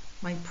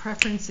 my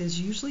preference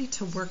is usually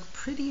to work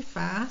pretty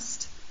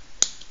fast,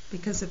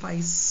 because if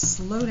I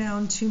slow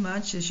down too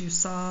much, as you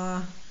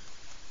saw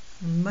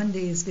in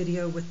Monday's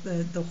video with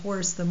the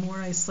horse, the more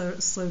I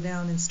slow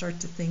down and start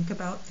to think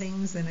about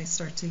things, then I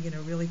start to, you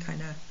know, really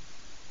kind of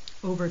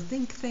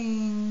overthink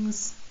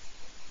things.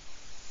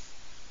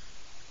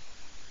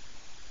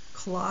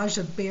 Collage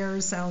of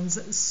bears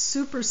sounds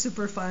super,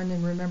 super fun,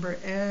 and remember,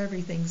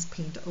 everything's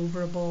paint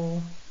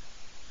overable.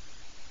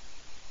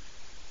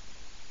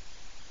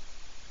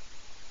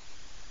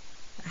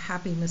 A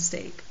happy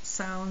mistake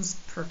sounds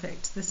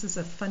perfect. This is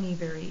a funny,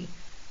 very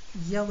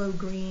yellow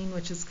green,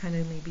 which is kind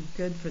of maybe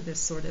good for this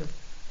sort of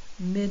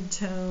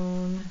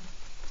mid-tone.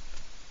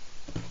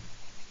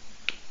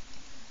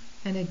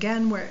 And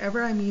again,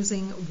 wherever I'm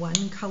using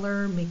one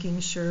color,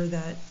 making sure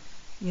that,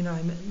 you know,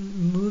 I'm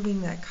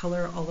moving that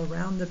color all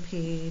around the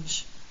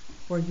page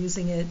or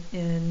using it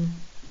in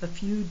a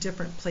few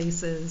different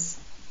places.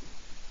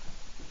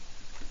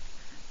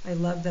 I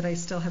love that I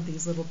still have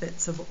these little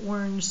bits of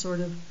orange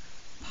sort of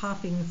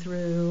popping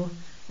through,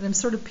 and I'm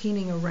sort of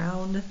painting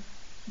around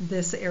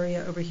this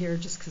area over here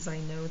just because I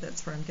know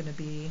that's where I'm going to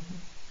be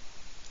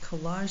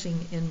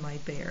collaging in my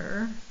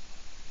bear.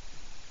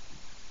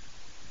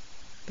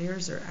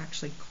 Bears are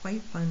actually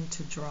quite fun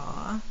to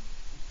draw,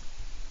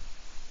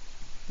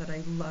 but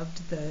I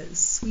loved the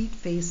sweet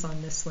face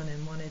on this one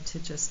and wanted to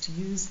just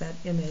use that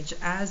image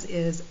as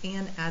is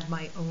and add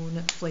my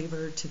own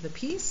flavor to the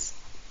piece.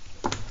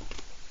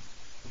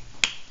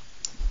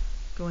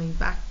 Going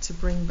back to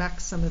bring back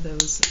some of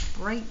those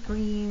bright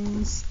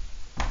greens.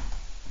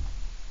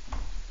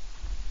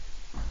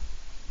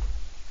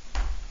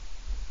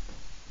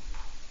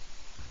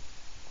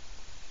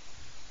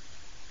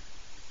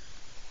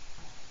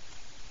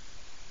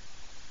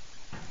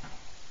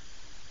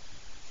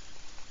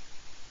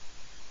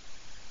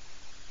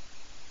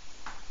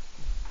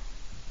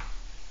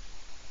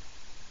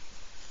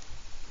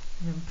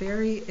 I'm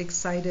very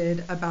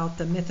excited about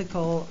the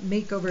Mythical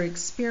Makeover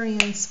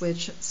Experience,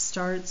 which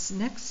starts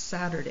next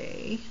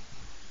Saturday.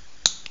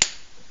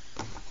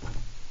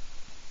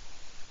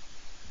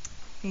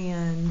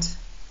 And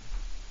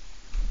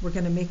we're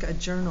going to make a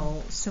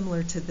journal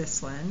similar to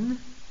this one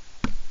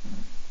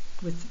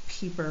with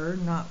paper,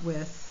 not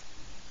with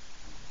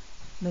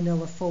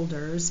manila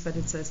folders, but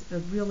it's a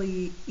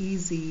really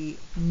easy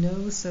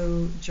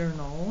no-sew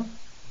journal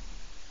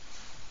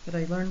that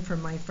I learned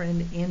from my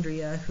friend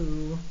Andrea,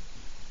 who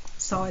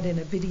saw it in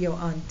a video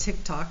on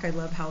TikTok. I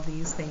love how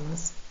these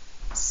things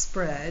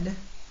spread.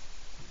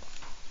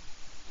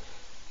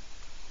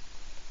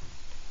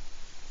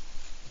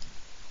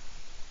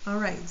 All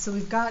right, so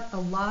we've got a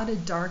lot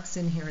of darks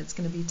in here. It's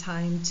going to be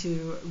time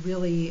to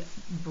really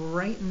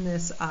brighten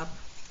this up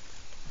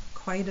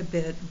quite a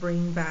bit,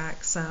 bring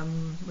back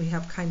some, we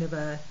have kind of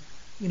a,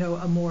 you know,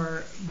 a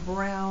more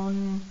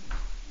brown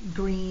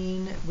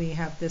green, we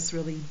have this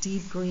really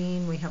deep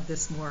green, we have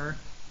this more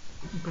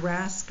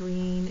grass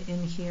green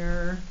in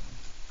here.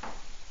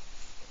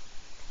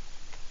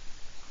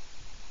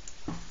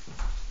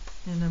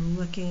 And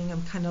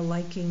I'm kind of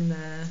liking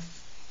the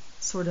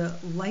sort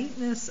of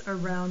lightness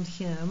around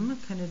him,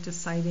 kind of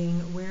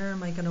deciding where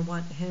am I going to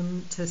want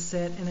him to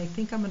sit, and I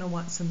think I'm going to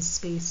want some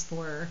space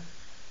for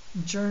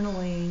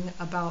journaling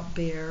about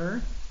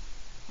Bear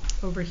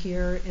over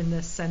here in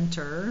the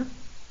center.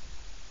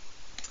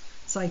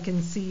 So I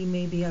can see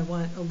maybe I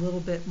want a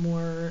little bit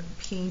more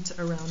paint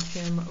around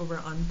him over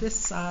on this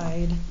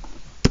side.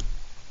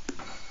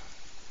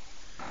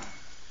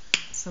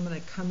 So I'm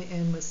going to come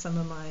in with some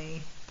of my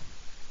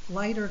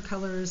lighter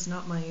colors,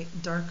 not my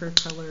darker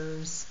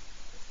colors,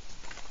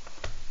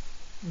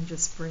 and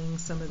just bring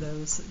some of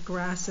those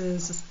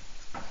grasses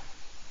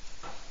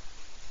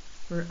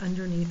for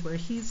underneath where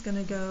he's going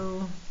to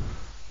go,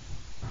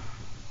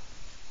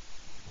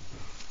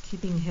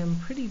 keeping him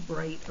pretty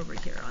bright over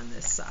here on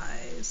this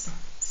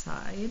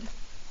side.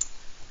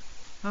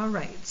 All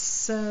right,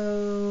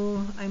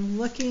 so I'm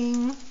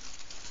looking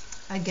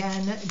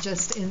again,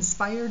 just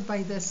inspired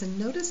by this, and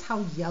notice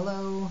how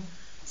yellow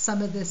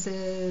some of this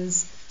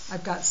is.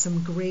 I've got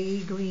some gray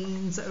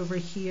greens over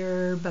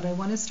here, but I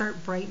want to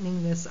start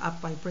brightening this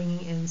up by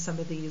bringing in some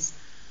of these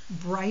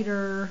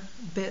brighter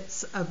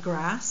bits of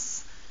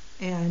grass,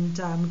 and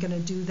I'm going to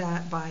do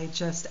that by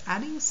just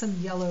adding some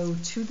yellow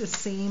to the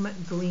same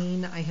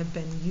green I have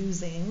been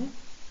using,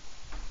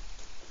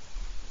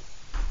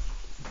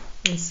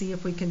 and see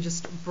if we can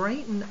just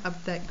brighten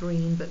up that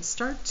green, but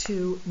start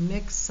to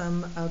mix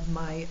some of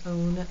my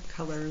own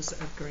colors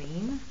of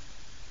green.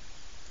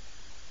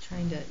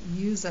 Trying to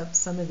use up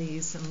some of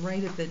these. I'm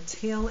right at the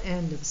tail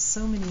end of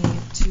so many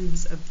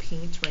tubes of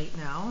paint right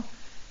now.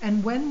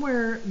 And when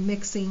we're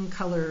mixing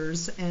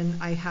colors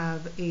and I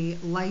have a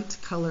light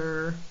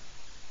color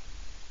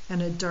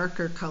and a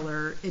darker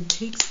color, it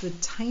takes the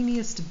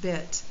tiniest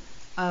bit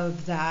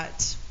of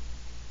that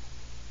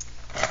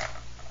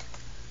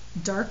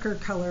darker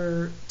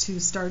color to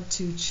start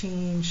to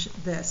change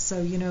this.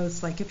 So, you know,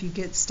 it's like if you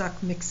get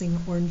stuck mixing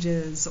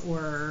oranges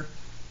or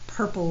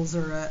purples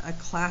or a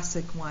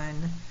classic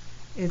one,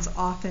 it's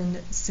often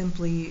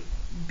simply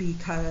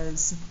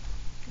because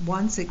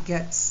once it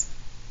gets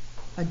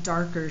a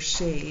darker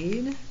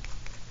shade,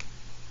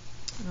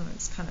 oh,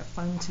 it's kind of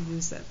fun to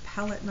use that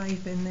palette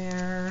knife in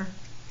there.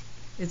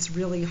 It's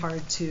really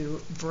hard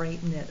to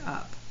brighten it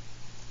up.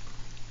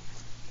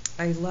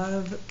 I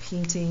love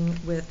painting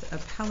with a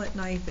palette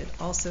knife. It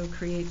also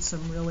creates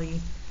some really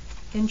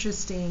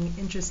interesting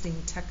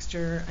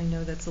texture. I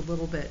know that's a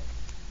little bit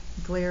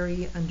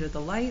glary under the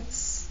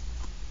lights.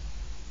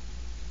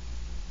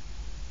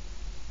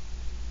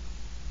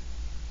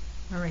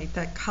 All right,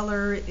 that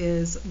color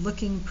is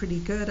looking pretty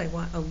good. I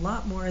want a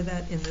lot more of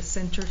that in the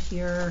center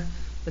here,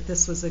 but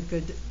this was a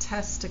good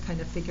test to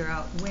kind of figure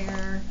out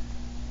where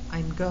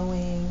I'm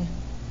going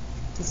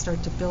to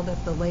start to build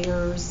up the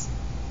layers.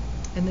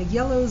 And the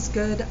yellow's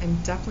good. I'm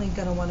definitely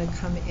going to want to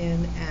come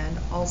in and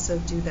also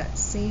do that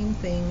same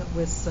thing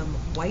with some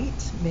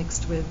white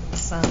mixed with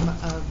some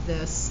of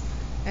this.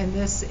 And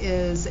this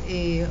is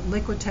a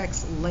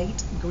Liquitex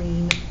light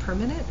green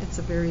permanent. It's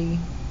a very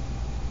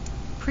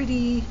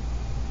pretty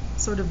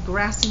sort of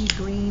grassy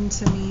green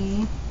to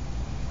me.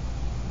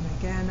 And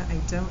again, I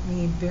don't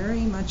need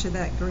very much of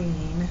that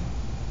green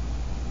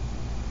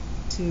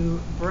to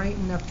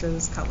brighten up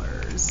those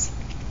colors.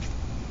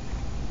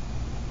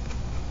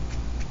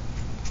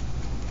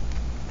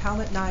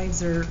 Palette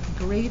knives are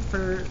great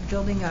for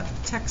building up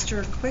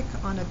texture quick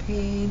on a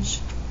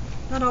page.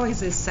 Not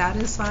always as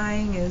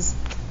satisfying as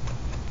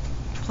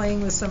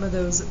playing with some of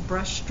those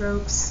brush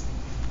strokes.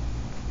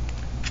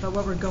 But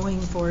what we're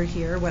going for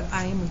here, what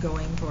I'm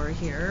going for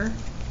here,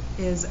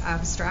 is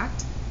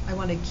abstract. I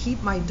want to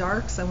keep my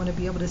darks. I want to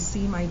be able to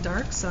see my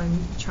darks, so I'm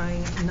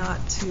trying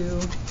not to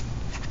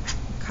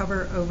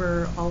cover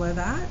over all of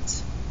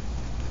that.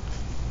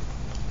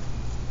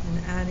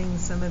 And adding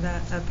some of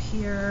that up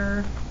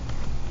here.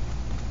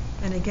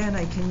 And again,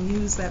 I can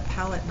use that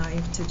palette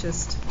knife to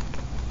just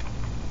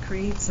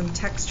create some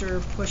texture,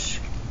 push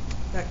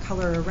that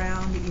color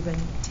around, even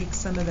take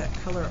some of that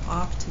color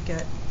off to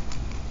get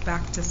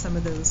back to some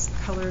of those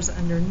colors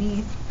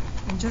underneath,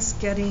 and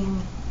just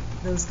getting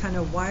those kind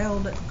of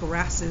wild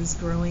grasses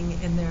growing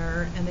in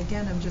there. And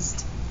again, I'm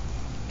just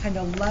kind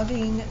of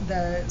loving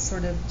the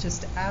sort of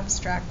just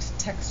abstract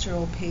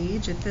textural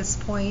page. At this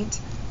point,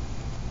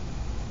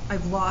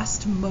 I've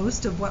lost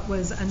most of what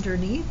was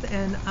underneath,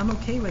 and I'm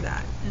okay with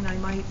that. And I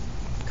might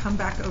come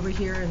back over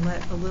here and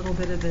let a little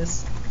bit of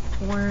this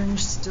orange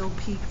still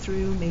peek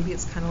through. Maybe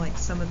it's kind of like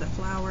some of the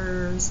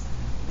flowers.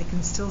 I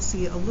can still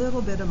see a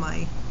little bit of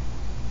my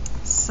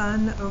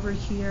sun over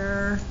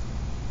here.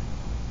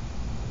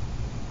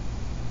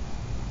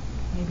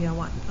 Maybe I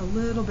want a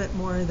little bit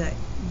more of that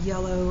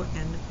yellow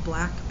and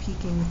black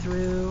peeking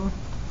through.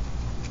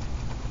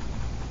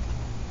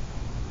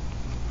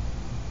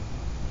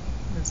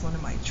 There's one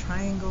of my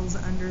triangles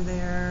under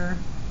there.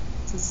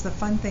 So it's the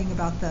fun thing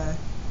about the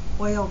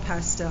oil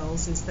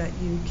pastels is that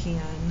you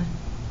can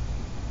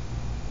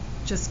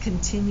just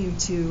continue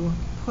to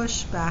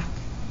push back,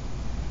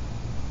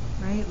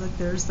 right? Look,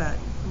 there's that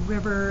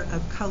river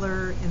of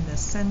color in the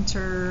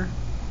center.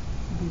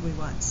 Maybe we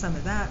want some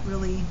of that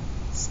really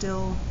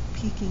still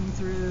peeking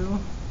through.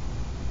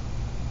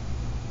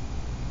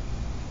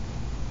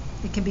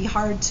 It can be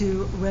hard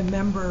to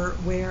remember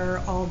where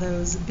all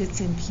those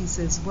bits and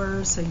pieces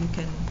were, so you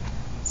can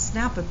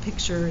snap a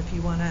picture if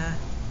you want to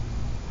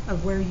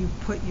of where you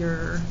put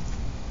your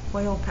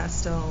oil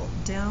pastel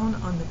down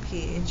on the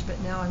page. But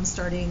now I'm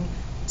starting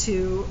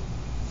to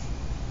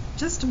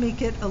just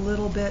make it a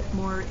little bit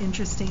more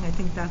interesting. I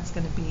think that's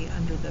going to be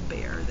under the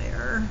bear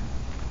there.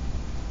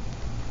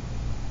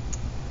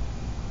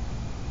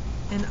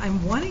 And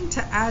I'm wanting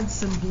to add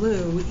some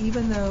blue,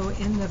 even though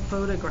in the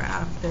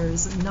photograph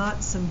there's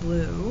not some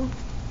blue,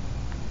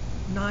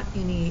 not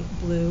any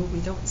blue. We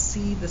don't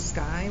see the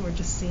sky, we're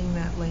just seeing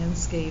that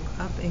landscape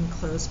up and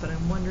close, but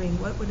I'm wondering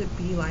what would it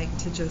be like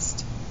to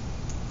just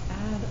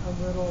add a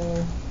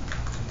little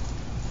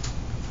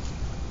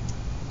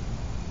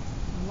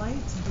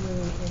light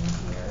blue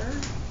in here.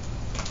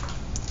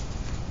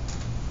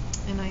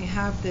 And I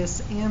have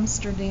this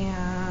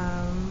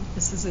Amsterdam,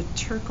 this is a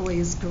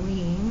turquoise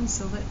green,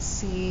 so let's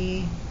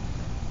see,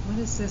 what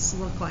does this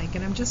look like?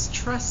 And I'm just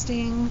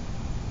trusting,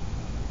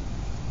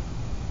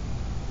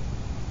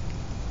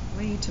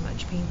 way too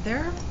much paint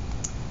there,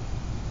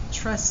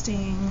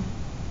 trusting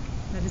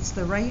that it's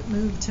the right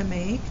move to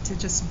make to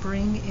just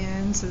bring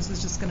in, so this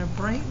is just going to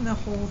brighten the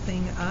whole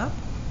thing up.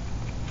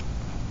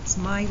 It's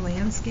my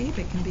landscape,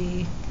 it can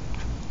be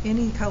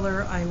any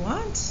color I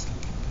want.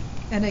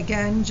 And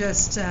again,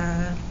 just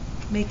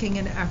making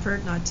an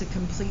effort not to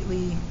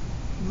completely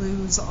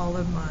lose all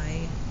of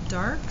my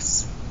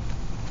darks.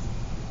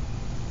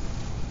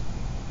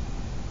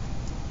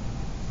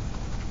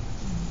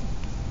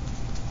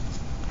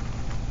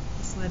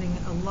 Just letting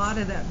a lot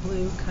of that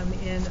blue come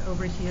in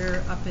over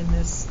here up in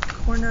this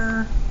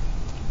corner.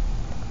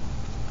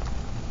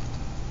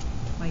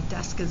 My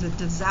desk is a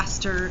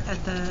disaster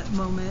at the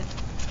moment.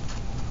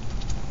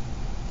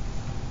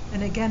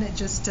 And again, it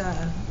just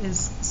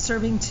is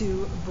serving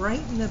to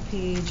brighten the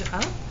page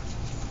up.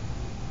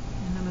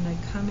 And I'm going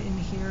to come in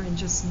here and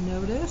just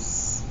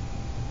notice.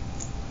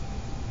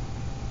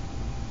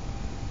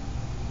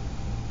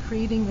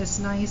 Creating this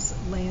nice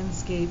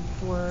landscape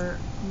for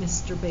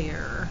Mr.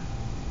 Bear.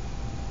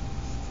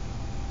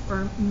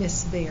 Or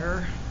Miss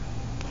Bear.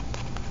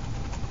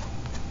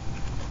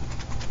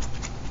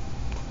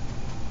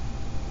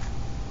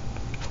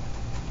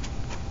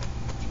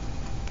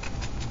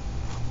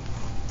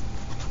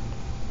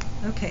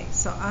 Okay,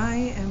 so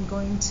I am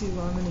going to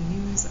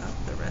use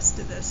up the rest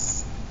of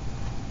this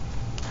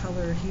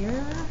color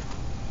here.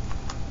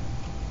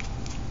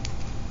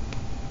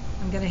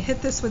 I'm going to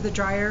hit this with a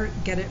dryer,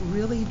 get it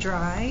really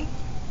dry,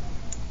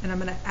 and I'm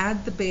going to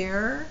add the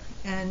bear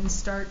and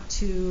start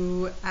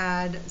to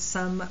add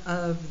some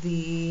of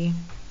the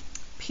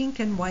pink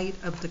and white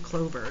of the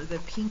clover,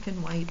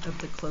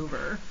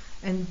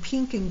 And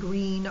pink and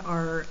green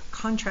are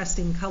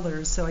contrasting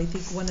colors, so I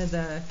think one of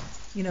the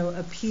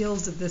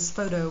appeals of this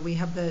photo, we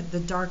have the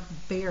dark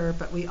bear,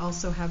 but we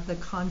also have the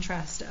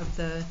contrast of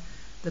the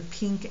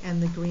pink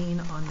and the green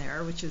on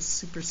there, which is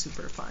super,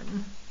 super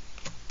fun.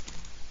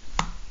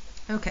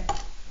 Okay,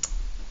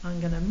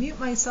 I'm going to mute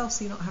myself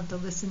so you don't have to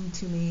listen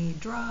to me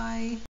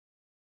dry.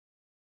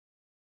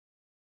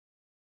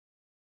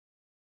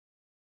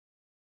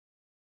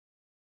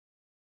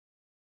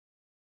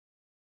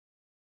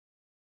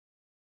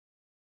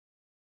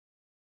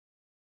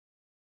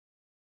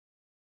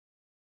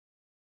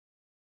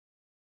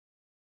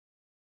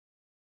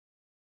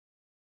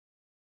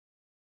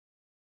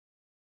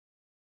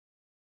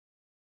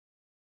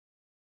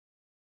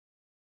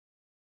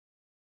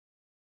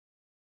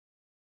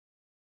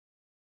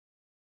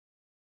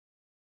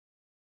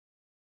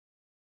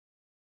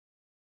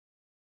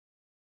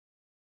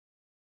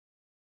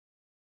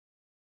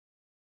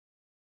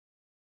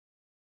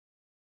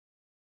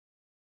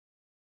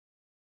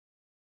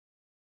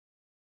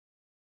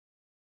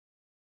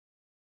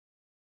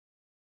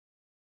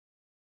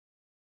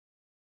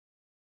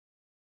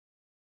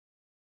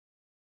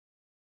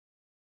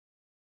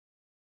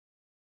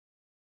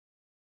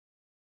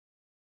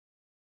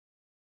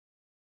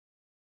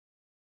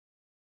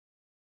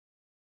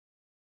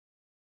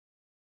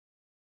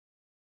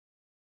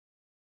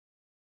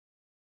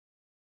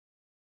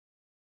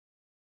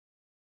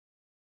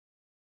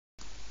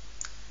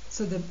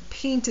 So the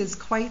paint is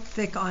quite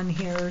thick on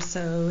here,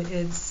 so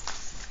it's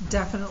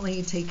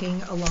definitely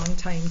taking a long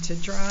time to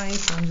dry.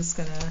 So I'm just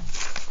gonna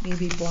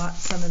maybe blot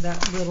some of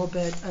that little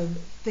bit of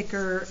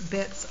thicker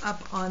bits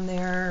up on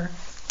there.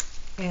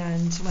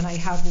 And when I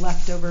have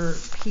leftover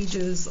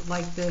pages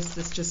like this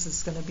just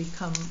is gonna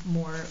become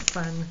more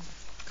fun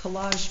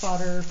collage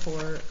fodder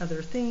for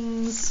other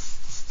things.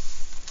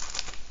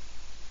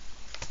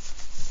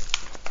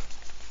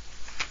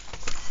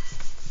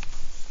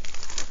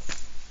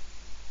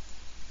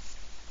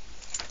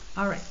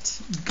 All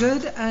right,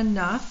 good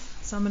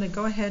enough. So I'm going to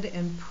go ahead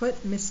and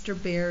put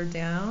Mr. Bear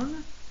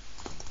down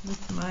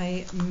with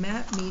my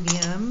matte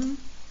medium,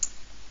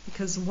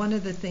 because one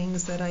of the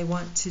things that I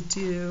want to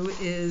do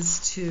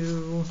is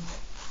to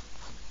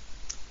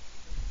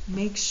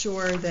make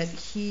sure that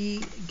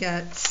he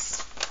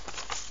gets,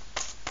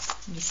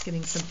 I'm just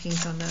getting some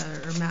paint on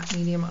or matte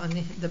medium on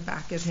the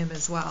back of him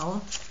as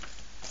well,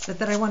 but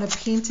that I want to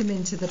paint him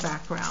into the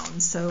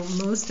background. So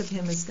most of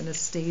him is going to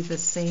stay the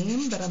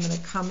same, but I'm going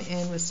to come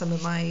in with some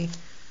of my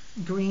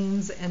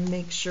greens and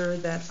make sure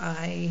that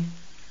I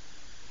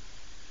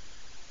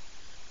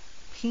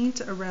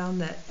paint around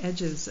the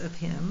edges of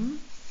him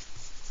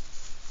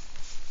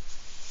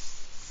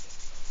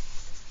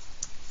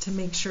to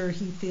make sure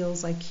he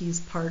feels like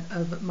he's part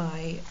of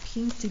my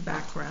painty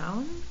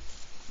background.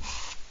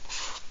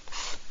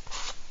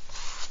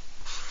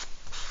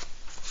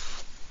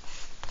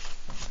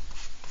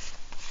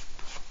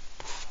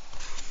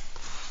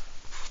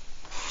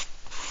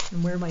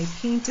 And where my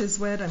paint is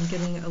wet, I'm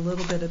getting a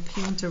little bit of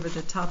paint over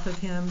the top of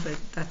him, but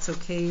that's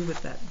okay. With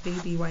that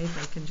baby wipe,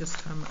 I can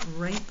just come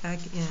right back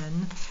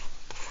in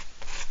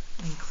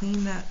and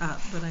clean that up.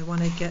 But I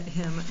want to get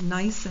him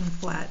nice and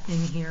flat in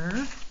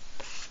here.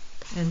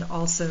 And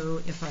also,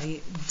 if I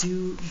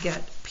do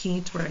get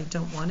paint where I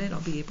don't want it, I'll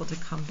be able to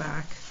come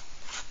back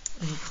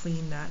and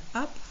clean that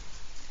up.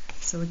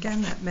 So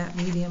again, that matte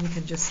medium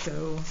can just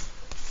go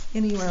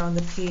anywhere on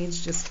the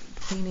page, just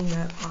cleaning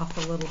that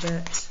off a little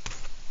bit.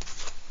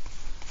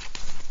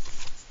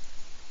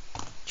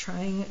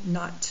 Trying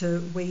not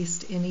to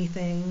waste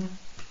anything.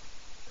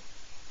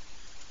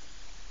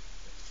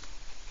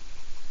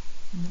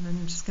 And then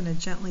I'm just going to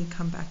gently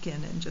come back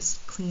in and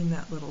just clean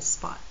that little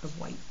spot of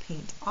white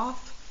paint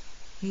off.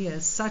 He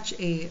is such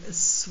a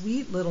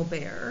sweet little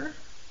bear.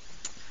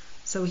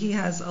 So he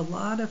has a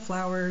lot of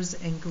flowers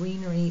and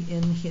greenery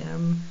in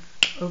him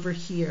over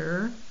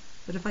here.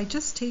 But if I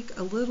just take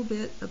a little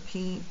bit of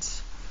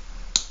paint,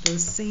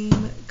 those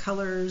same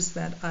colors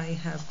that I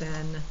have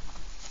been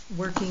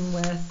working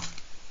with,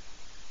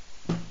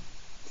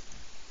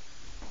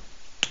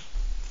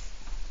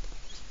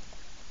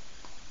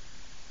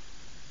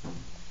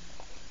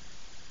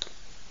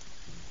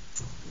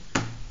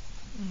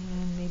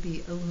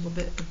 a little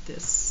bit of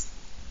this,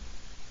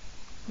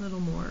 a little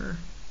more.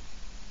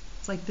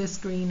 It's like this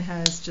green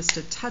has just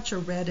a touch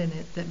of red in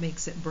it that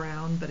makes it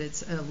brown, but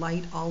it's a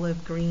light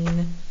olive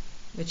green,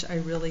 which I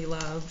really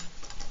love.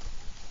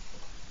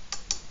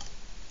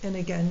 And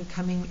again,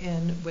 coming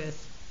in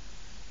with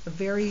a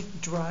very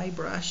dry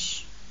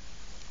brush.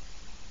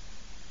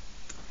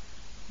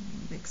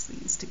 Mix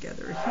these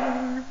together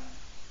here.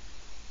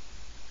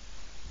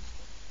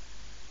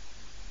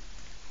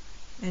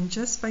 And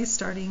just by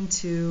starting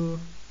to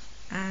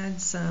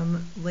add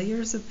some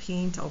layers of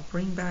paint, I'll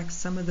bring back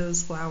some of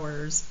those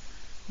flowers,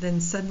 then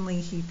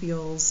suddenly he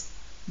feels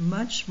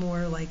much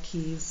more like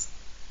he's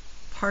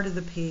part of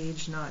the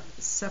page, not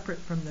separate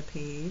from the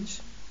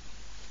page.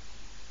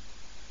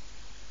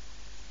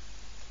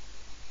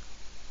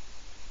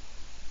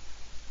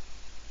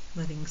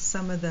 Letting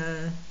some of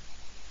the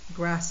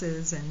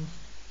grasses and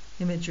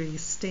imagery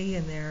stay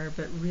in there,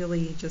 but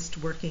really just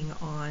working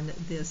on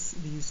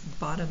these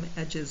bottom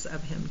edges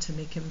of him to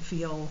make him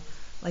feel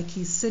like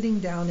he's sitting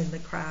down in the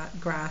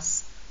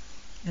grass,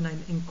 and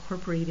I'm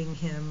incorporating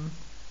him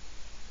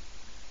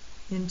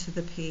into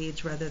the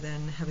page rather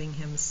than having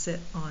him sit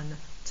on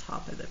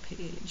top of the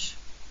page.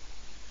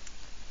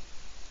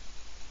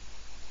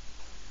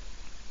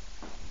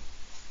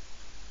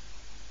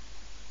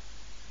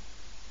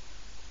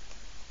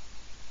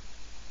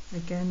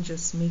 Again,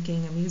 just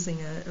I'm using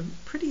a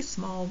pretty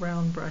small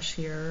round brush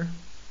here.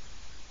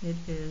 It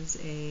is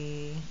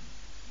the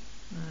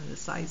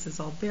size is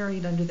all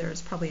buried under there.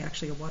 It's probably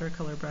actually a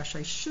watercolor brush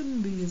I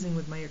shouldn't be using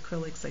with my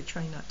acrylics. I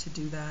try not to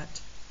do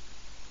that.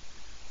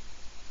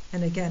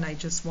 And again, I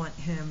just want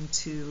him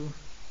to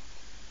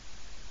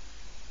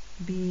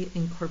be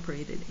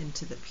incorporated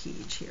into the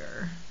page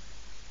here.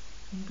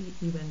 Maybe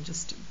even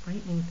just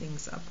brightening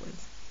things up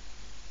with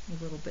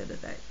a little bit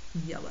of that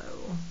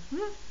yellow.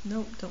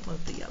 Nope, don't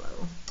love the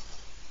yellow.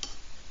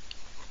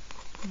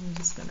 I'm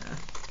just gonna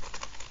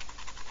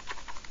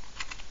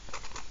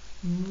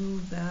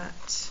move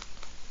that.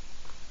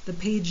 The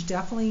page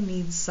definitely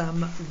needs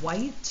some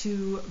white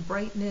to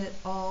brighten it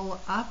all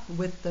up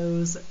with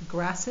those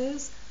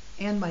grasses,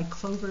 and my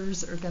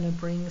clovers are going to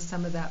bring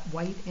some of that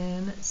white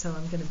in, so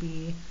I'm going to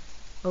be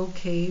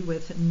okay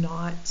with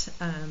not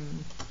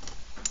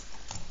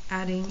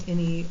adding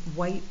any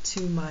white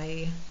to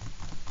my,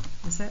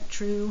 is that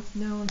true?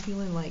 No, I'm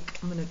feeling like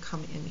I'm going to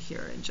come in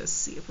here and just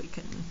see if we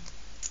can,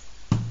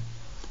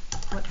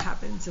 what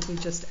happens if we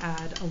just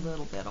add a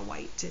little bit of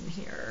white in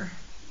here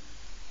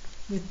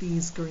with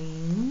these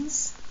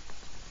greens.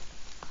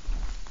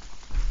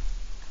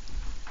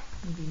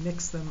 Maybe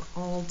mix them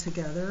all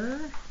together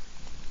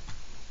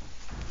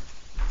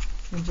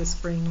and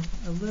just bring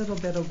a little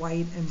bit of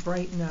white and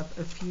brighten up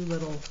a few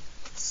little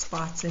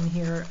spots in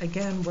here.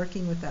 Again,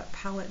 working with that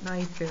palette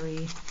knife,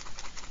 very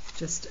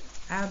just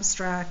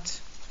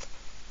abstract.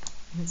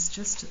 It's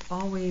just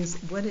always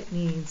what it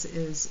needs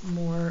is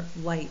more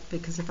light,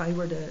 because if I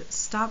were to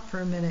stop for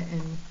a minute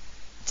and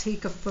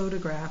take a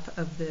photograph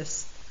of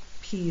this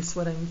piece,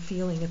 what I'm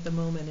feeling at the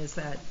moment is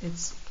that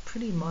it's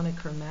pretty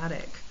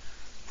monochromatic,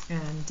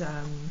 and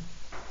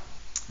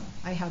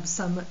I have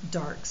some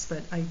darks,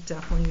 but I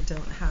definitely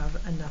don't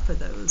have enough of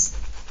those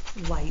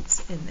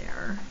lights in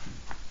there.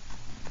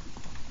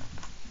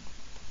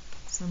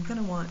 So I'm going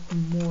to want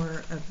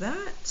more of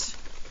that.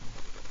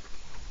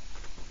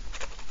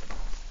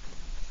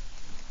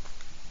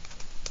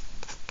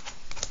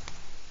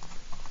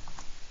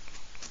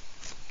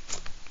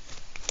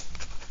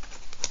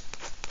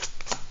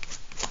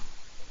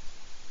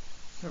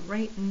 But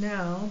right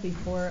now,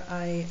 before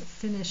I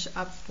finish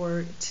up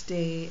for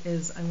today,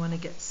 is I want to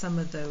get some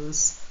of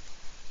those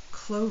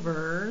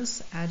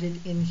clovers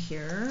added in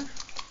here.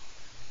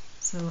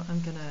 So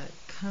I'm going to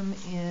come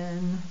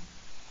in,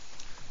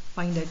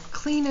 find a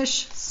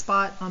cleanish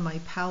spot on my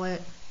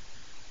palette.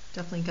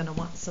 Definitely going to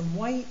want some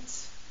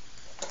white.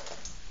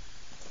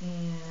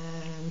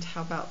 And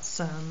how about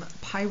some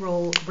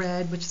pyrrole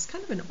red, which is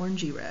kind of an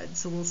orangey red,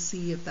 so we'll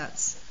see if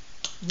that's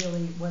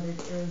really what it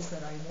is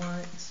that I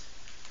want.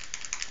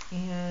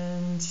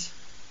 And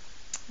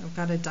I've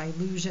got a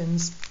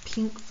Dilutions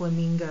Pink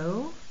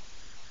Flamingo.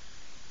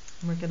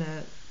 And we're going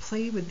to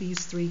play with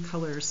these three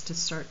colors to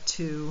start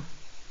to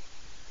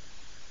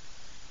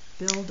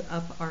build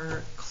up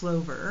our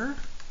clover.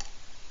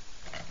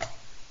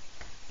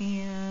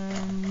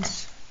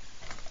 And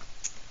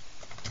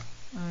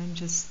I'm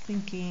just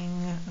thinking,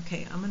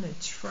 okay, I'm going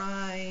to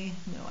try,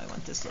 no, I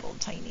want this little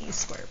tiny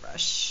square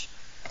brush.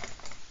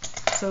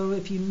 So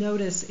if you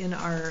notice in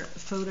our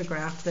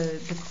photograph,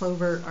 the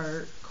clover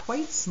are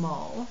quite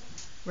small,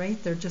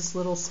 right? They're just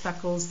little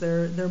speckles.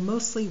 They're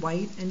mostly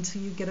white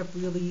until you get up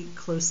really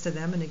close to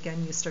them. And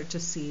again, you start to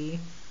see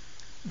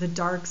the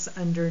darks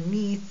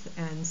underneath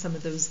and some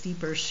of those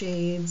deeper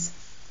shades.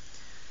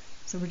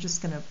 So we're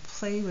just going to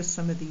play with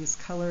some of these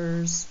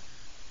colors.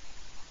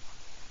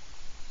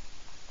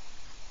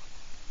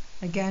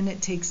 Again,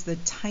 it takes the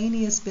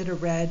tiniest bit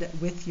of red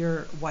with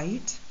your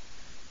white.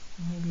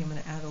 Maybe I'm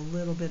going to add a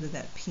little bit of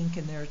that pink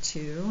in there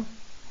too.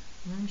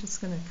 And I'm just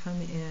going to come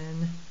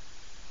in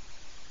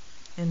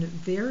and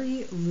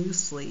very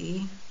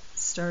loosely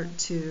start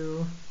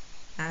to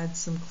add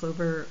some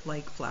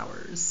clover-like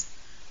flowers.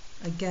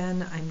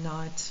 Again, I'm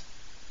not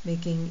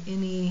making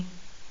any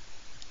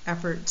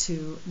effort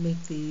to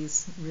make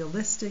these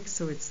realistic,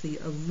 so it's the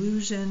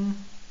illusion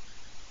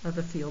of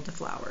a field of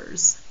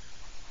flowers.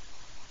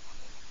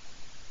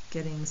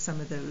 Getting some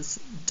of those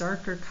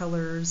darker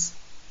colors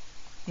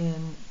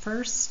in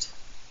first,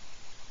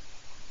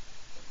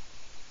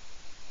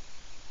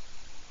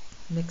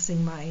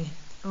 mixing my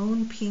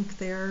own pink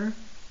there,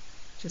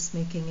 just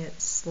making it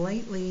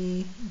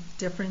slightly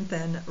different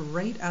than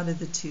right out of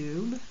the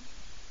tube.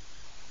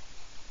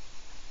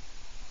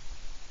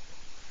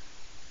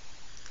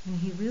 And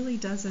he really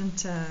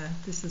doesn't,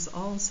 this is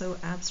all so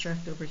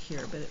abstract over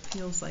here, but it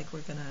feels like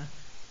we're gonna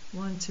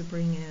want to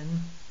bring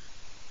in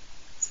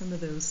some of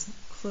those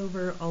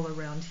clover all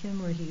around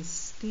him where he's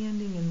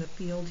standing in the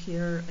field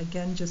here.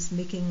 Again, just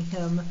making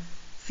him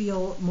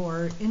feel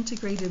more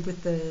integrated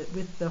with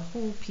the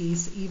whole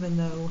piece, even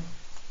though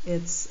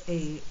it's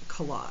a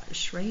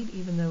collage, right?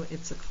 Even though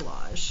it's a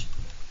collage.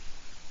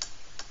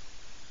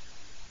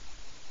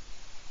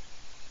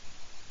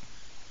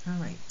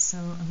 All right, so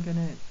I'm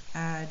gonna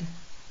add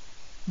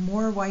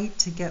more white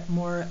to get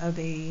more of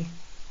a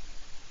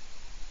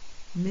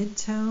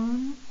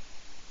mid-tone,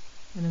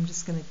 and I'm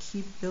just going to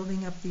keep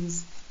building up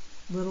these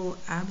little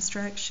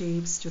abstract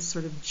shapes, just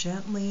sort of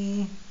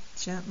gently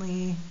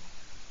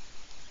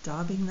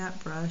daubing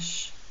that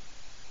brush.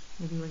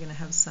 Maybe we're going to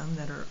have some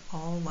that are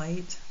all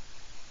light,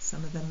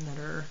 some of them that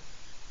are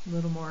a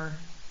little more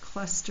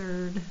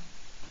clustered.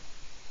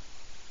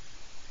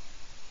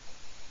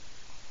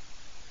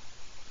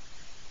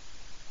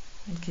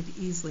 I could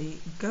easily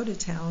go to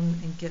town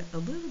and get a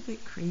little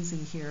bit crazy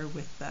here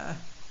with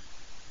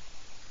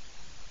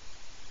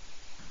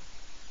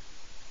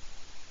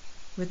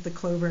the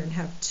clover and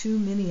have too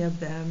many of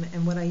them.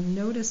 And what I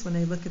notice when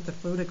I look at the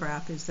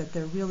photograph is that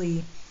they're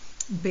really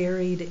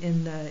buried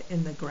in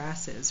the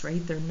grasses,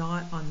 right? They're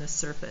not on the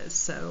surface.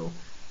 So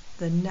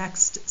the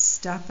next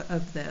step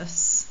of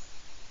this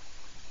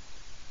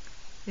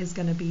is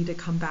going to be to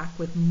come back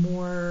with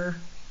more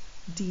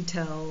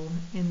detail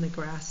in the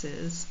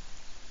grasses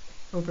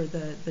over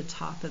the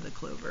top of the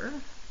clover.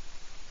 And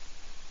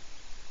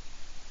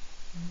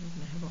we're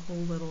going to have a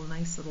whole little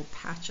nice little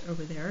patch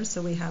over there.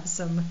 So we have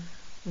some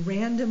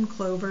random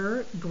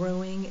clover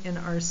growing in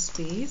our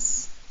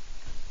space.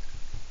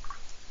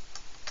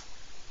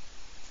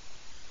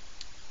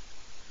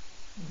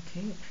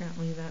 Okay,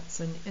 apparently that's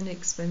an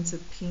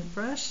inexpensive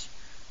paintbrush.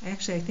 I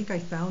think I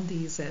found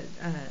these at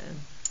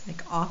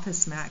like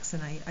Office Max,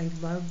 and I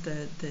love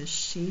the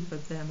shape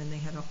of them, and they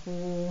had a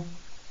whole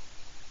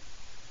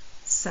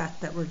set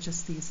that were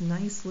just these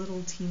nice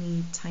little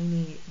teeny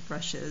tiny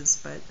brushes,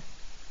 but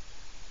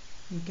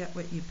you get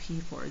what you pay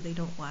for. They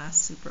don't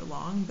last super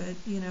long, but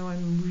you know,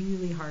 I'm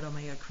really hard on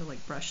my acrylic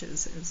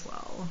brushes as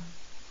well.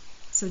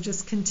 So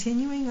just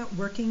continuing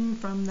working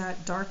from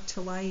that dark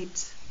to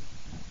light,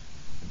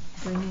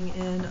 bringing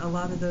in a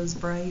lot of those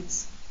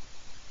brights.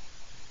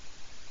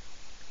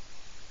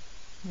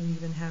 I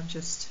even have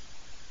just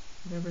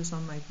whatever's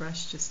on my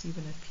brush, just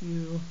even a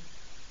few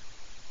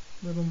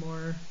little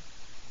more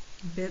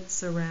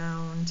bits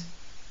around.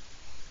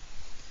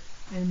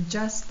 And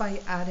just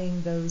by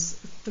adding those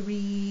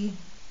 3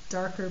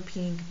 darker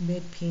pink,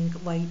 mid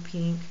pink, light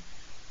pink,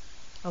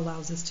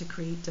 allows us to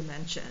create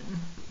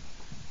dimension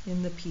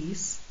in the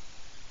piece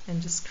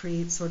and just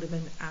create sort of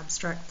an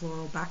abstract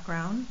floral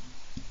background.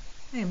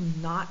 I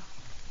am not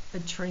a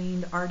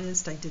trained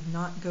artist. I did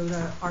not go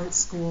to art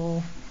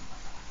school.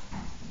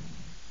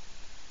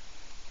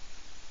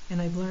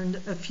 And I've learned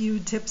a few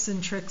tips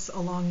and tricks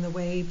along the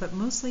way, but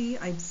mostly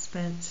I've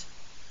spent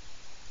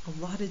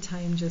a lot of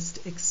time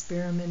just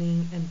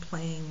experimenting and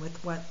playing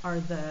with what are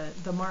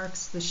the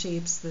marks, the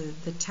shapes,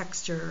 the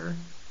texture,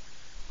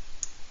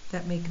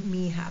 that make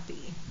me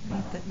happy,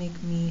 right? That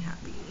make me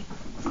happy.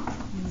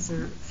 These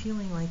are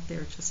feeling like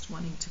they're just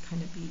wanting to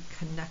kind of be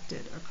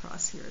connected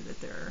across here,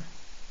 that they're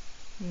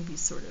maybe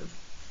sort of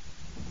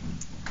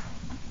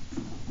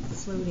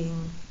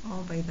floating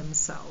all by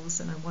themselves,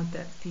 and I want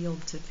that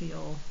field to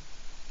feel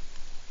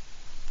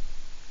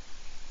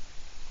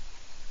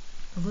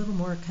a little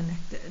more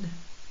connected.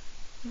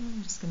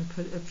 I'm just going to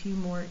put a few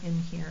more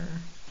in here.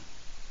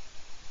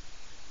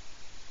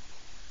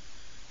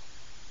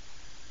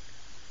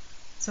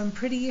 So I'm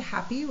pretty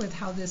happy with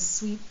how this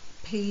sweet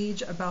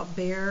page about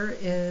bear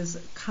is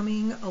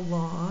coming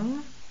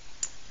along.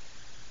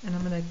 And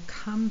I'm going to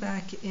come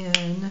back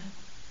in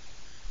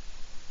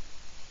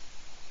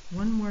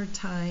one more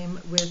time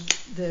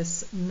with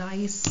this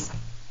nice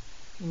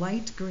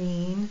light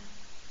green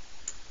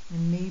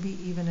and maybe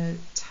even a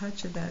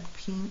touch of that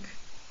pink,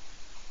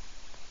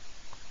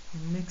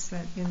 and mix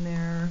that in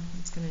there.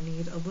 It's going to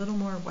need a little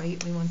more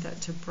white. We want that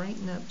to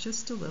brighten up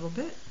just a little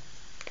bit.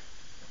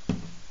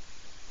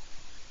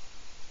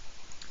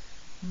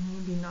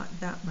 Maybe not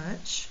that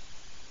much.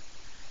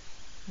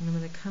 And I'm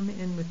going to come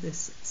in with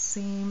this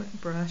same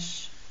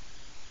brush,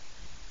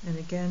 and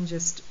again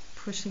just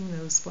pushing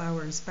those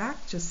flowers back.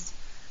 Just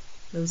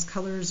those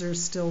colors are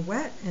still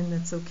wet, and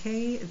that's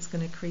okay. It's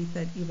going to create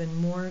that even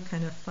more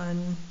kind of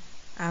fun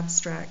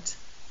abstract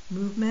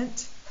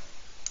movement.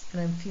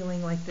 And I'm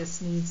feeling like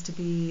this needs to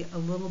be a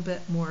little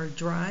bit more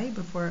dry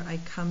before I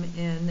come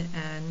in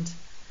and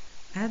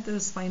add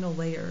those final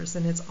layers.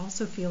 And it's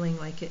also feeling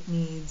like it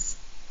needs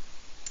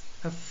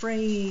a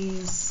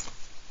phrase.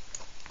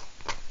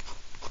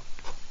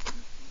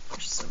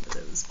 Push some of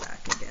those back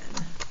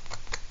again.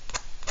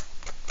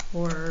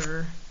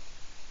 Or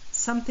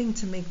something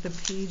to make the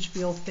page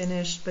feel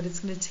finished, but it's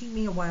going to take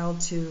me a while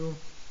to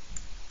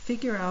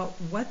figure out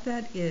what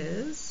that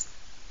is.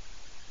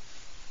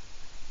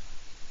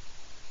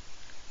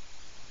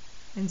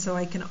 And so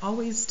I can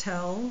always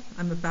tell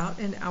I'm about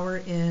an hour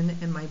in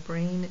and my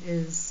brain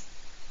is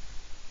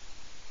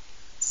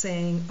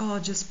saying, oh,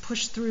 just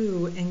push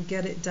through and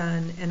get it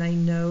done. And I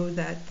know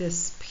that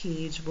this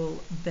page will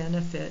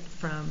benefit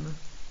from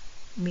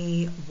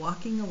me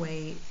walking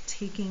away,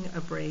 taking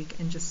a break,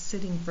 and just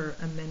sitting for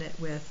a minute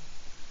with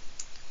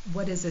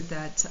what is it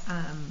that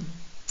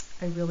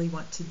I really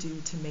want to do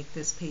to make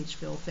this page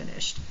feel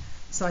finished.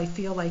 So I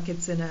feel like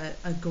it's in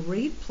a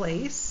great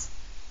place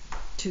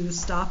to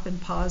stop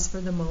and pause for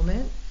the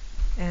moment,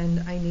 and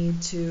I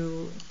need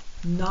to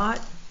not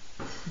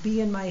be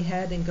in my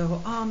head and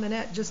go, oh,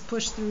 Minette, just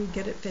push through,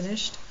 get it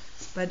finished,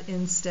 but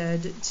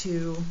instead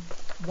to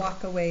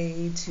walk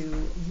away,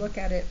 to look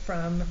at it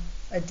from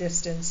a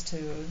distance,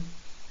 to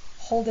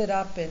hold it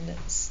up and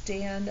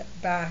stand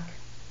back.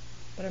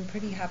 But I'm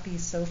pretty happy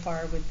so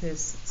far with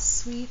this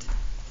sweet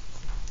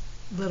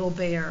little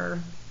bear.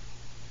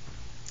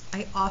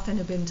 I often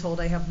have been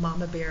told I have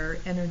mama bear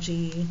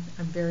energy.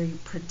 I'm very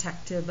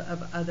protective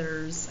of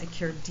others. I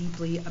care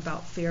deeply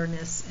about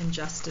fairness and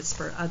justice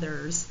for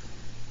others.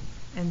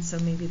 And so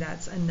maybe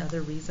that's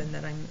another reason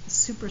that I'm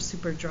super,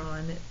 super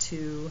drawn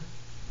to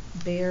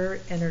bear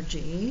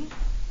energy.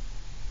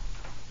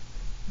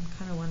 I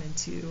kind of wanted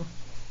to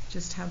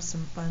just have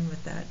some fun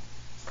with that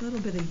little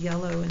bit of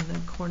yellow in the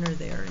corner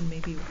there, and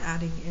maybe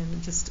adding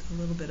in just a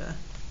little bit of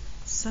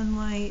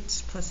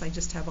sunlight, plus I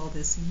just have all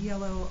this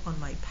yellow on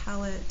my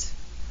palette.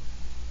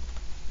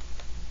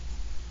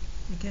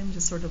 Again,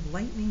 just sort of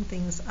lightening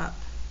things up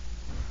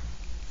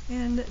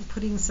and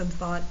putting some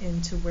thought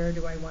into where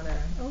do I want to,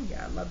 oh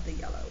yeah, I love the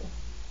yellow.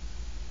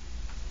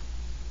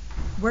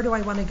 Where do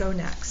I want to go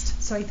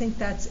next? So I think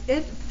that's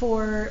it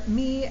for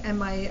me and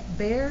my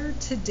bear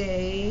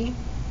today.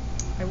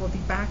 I will be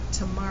back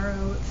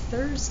tomorrow,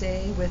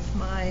 Thursday, with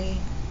my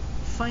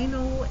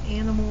final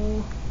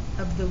animal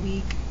of the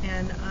week,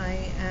 and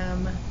I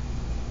am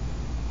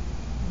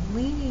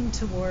leaning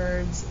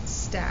towards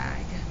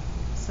stag,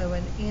 so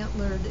an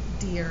antlered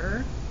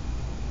deer,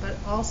 but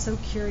also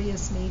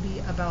curious maybe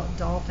about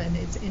dolphin.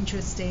 It's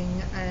interesting,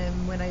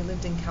 when I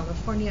lived in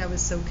California, I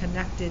was so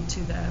connected to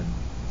the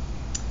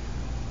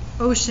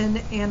ocean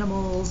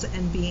animals,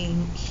 and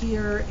being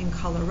here in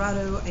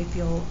Colorado, I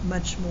feel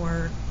much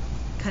more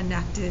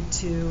connected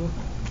to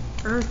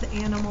earth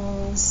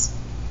animals,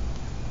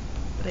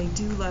 but I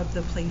do love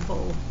the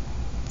playful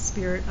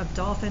spirit of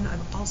dolphin.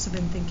 I've also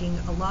been thinking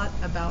a lot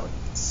about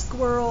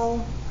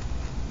squirrel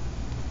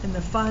and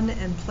the fun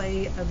and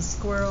play of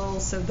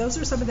squirrel. So those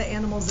are some of the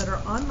animals that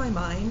are on my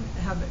mind. I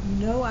have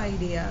no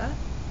idea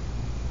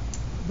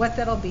what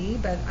that'll be,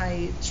 but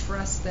I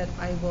trust that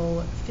I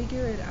will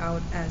figure it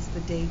out as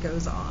the day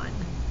goes on.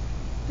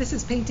 This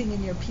is Painting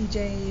in Your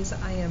PJs.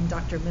 I am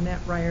Dr.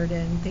 Minette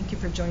Riordan. Thank you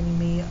for joining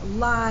me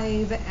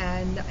live,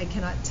 and I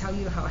cannot tell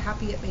you how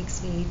happy it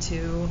makes me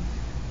to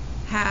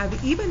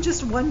have even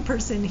just one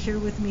person here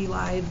with me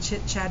live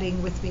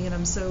chit-chatting with me, and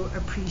I'm so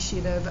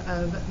appreciative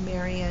of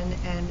Marion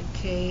and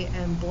Kay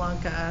and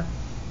Blanca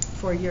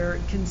for your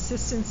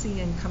consistency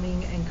in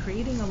coming and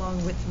creating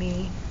along with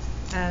me.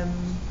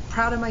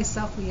 Proud of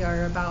myself. We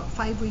are about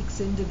 5 weeks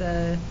into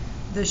the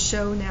the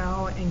show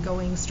now and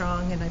going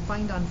strong, and I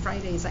find on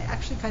Fridays I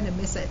actually kind of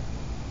miss it.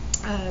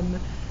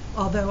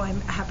 Although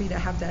I'm happy to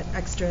have that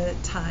extra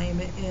time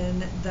in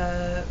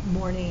the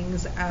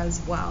mornings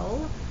as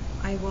well.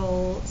 I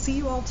will see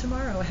you all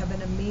tomorrow. Have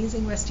an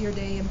amazing rest of your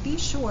day, and be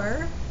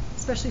sure,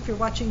 especially if you're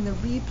watching the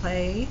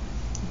replay,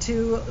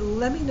 to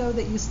let me know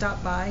that you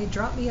stopped by,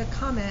 drop me a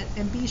comment,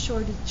 and be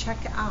sure to check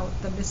out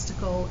the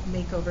Mystical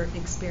Makeover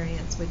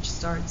Experience, which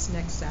starts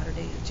next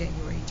Saturday,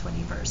 January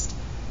 21st.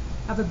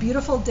 Have a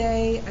beautiful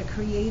day, a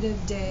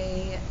creative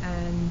day,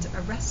 and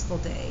a restful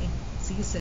day. See you soon.